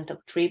 management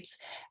of trips,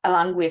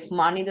 along with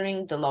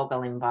monitoring the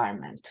local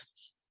environment.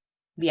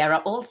 We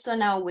are also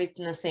now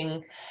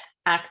witnessing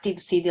active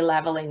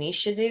city-level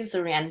initiatives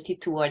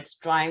oriented towards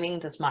driving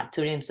the smart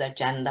tourism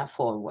agenda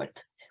forward.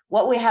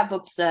 What we have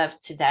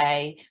observed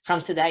today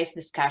from today's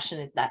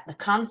discussion is that the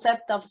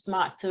concept of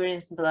smart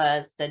tourism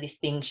blurs the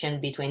distinction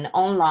between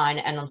online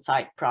and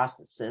on-site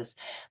processes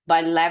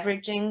by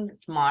leveraging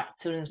smart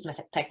tourism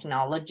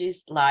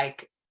technologies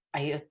like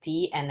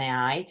IoT and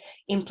AI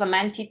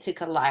implemented to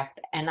collect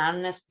and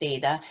harness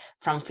data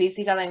from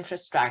physical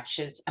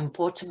infrastructures and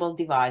portable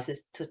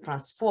devices to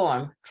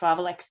transform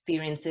travel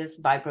experiences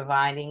by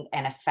providing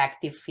an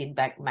effective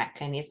feedback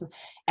mechanism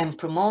and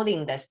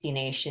promoting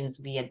destinations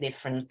via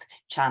different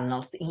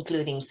channels,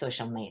 including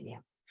social media.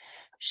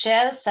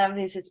 Shared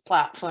services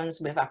platforms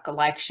with a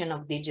collection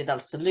of digital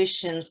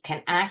solutions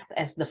can act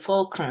as the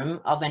fulcrum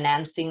of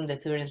enhancing the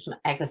tourism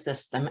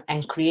ecosystem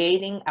and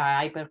creating a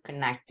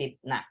hyper-connected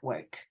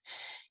network.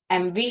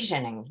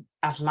 Envisioning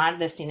a smart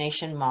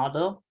destination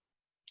model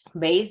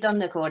based on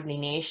the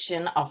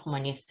coordination of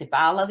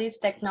municipalities,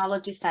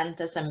 technology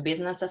centers, and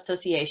business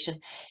associations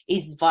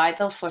is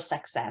vital for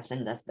success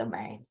in this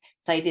domain.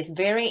 So it is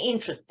very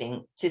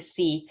interesting to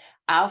see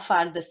how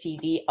far the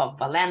city of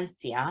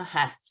Valencia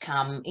has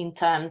come in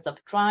terms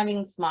of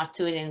driving smart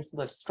tourism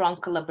with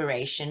strong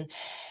collaboration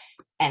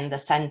and the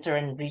center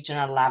and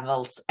regional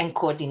levels and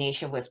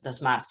coordination with the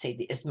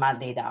smart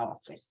data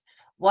office.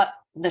 What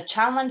the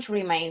challenge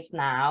remains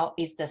now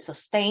is the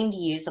sustained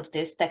use of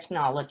these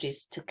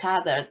technologies to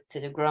cater to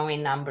the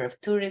growing number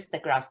of tourists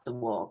across the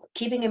world,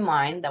 keeping in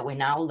mind that we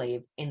now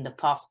live in the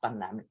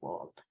post-pandemic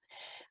world.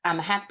 I'm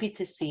happy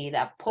to see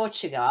that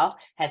Portugal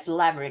has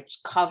leveraged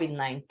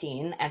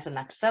COVID-19 as an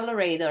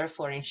accelerator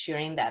for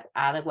ensuring that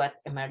adequate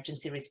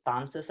emergency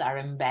responses are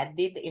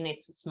embedded in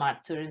its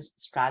smart tourism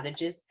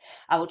strategies.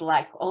 I would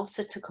like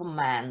also to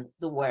commend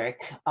the work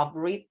of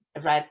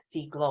Red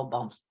Sea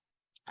Global,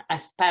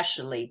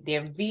 especially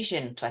their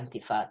Vision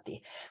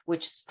 2030,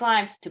 which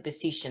strives to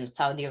position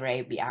Saudi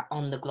Arabia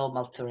on the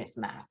global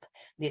tourism map.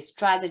 This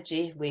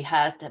strategy we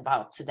heard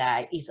about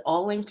today is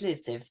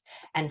all-inclusive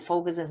and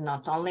focuses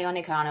not only on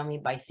economy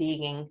by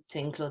seeking to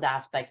include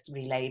aspects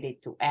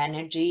related to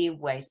energy,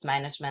 waste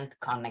management,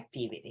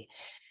 connectivity,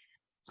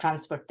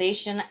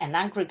 transportation, and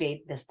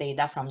aggregate this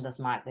data from the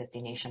Smart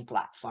Destination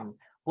platform.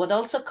 What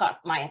also caught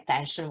my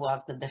attention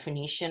was the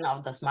definition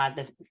of the Smart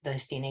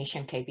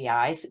Destination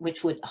KPIs,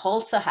 which would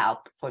also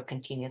help for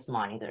continuous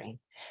monitoring.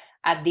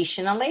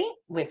 Additionally,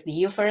 with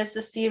the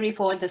U4SSC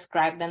report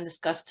described and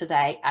discussed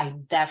today, I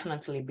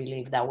definitely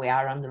believe that we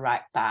are on the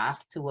right path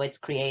towards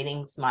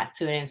creating smart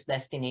tourism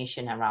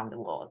destination around the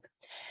world.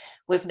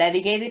 With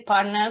dedicated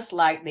partners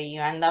like the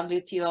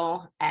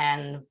UNWTO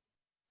and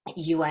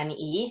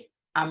UNE,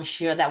 I'm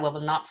sure that we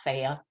will not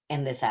fail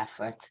in this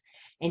effort.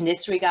 In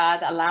this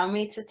regard, allow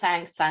me to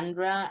thank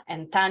Sandra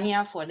and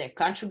Tanya for their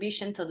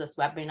contribution to this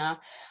webinar.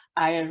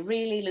 I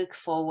really look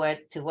forward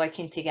to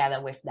working together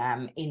with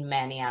them in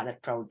many other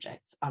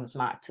projects on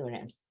smart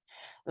tourism.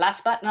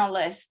 Last but not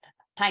least,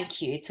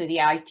 thank you to the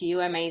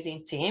ITU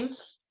amazing team,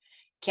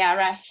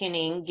 Chiara,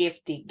 Hining,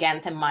 Gifty,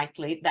 Gent, and Mike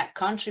that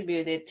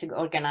contributed to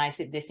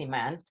organizing this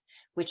event,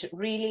 which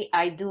really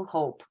I do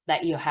hope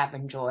that you have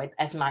enjoyed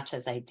as much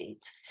as I did.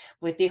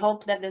 With the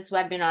hope that this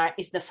webinar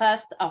is the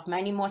first of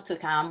many more to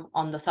come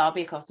on the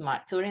topic of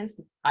smart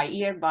tourism, I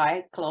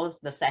hereby close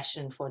the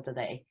session for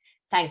today.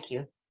 Thank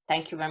you.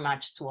 Thank you very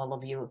much to all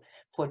of you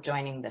for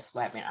joining this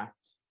webinar.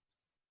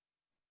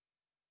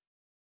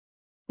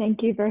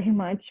 Thank you very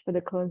much for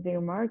the closing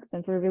remarks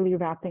and for really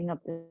wrapping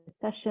up the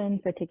session,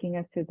 for taking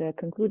us to the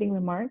concluding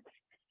remarks.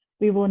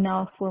 We will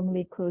now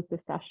formally close the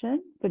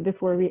session, but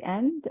before we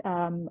end,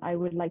 I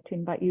would like to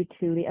invite you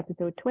to the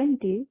episode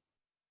 20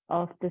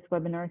 of this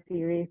webinar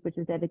series, which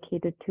is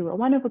dedicated to a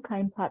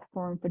one-of-a-kind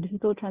platform for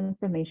digital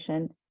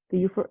transformation,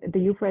 the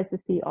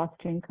U4SSC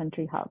Austrian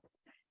Country Hub.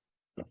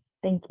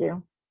 Thank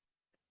you.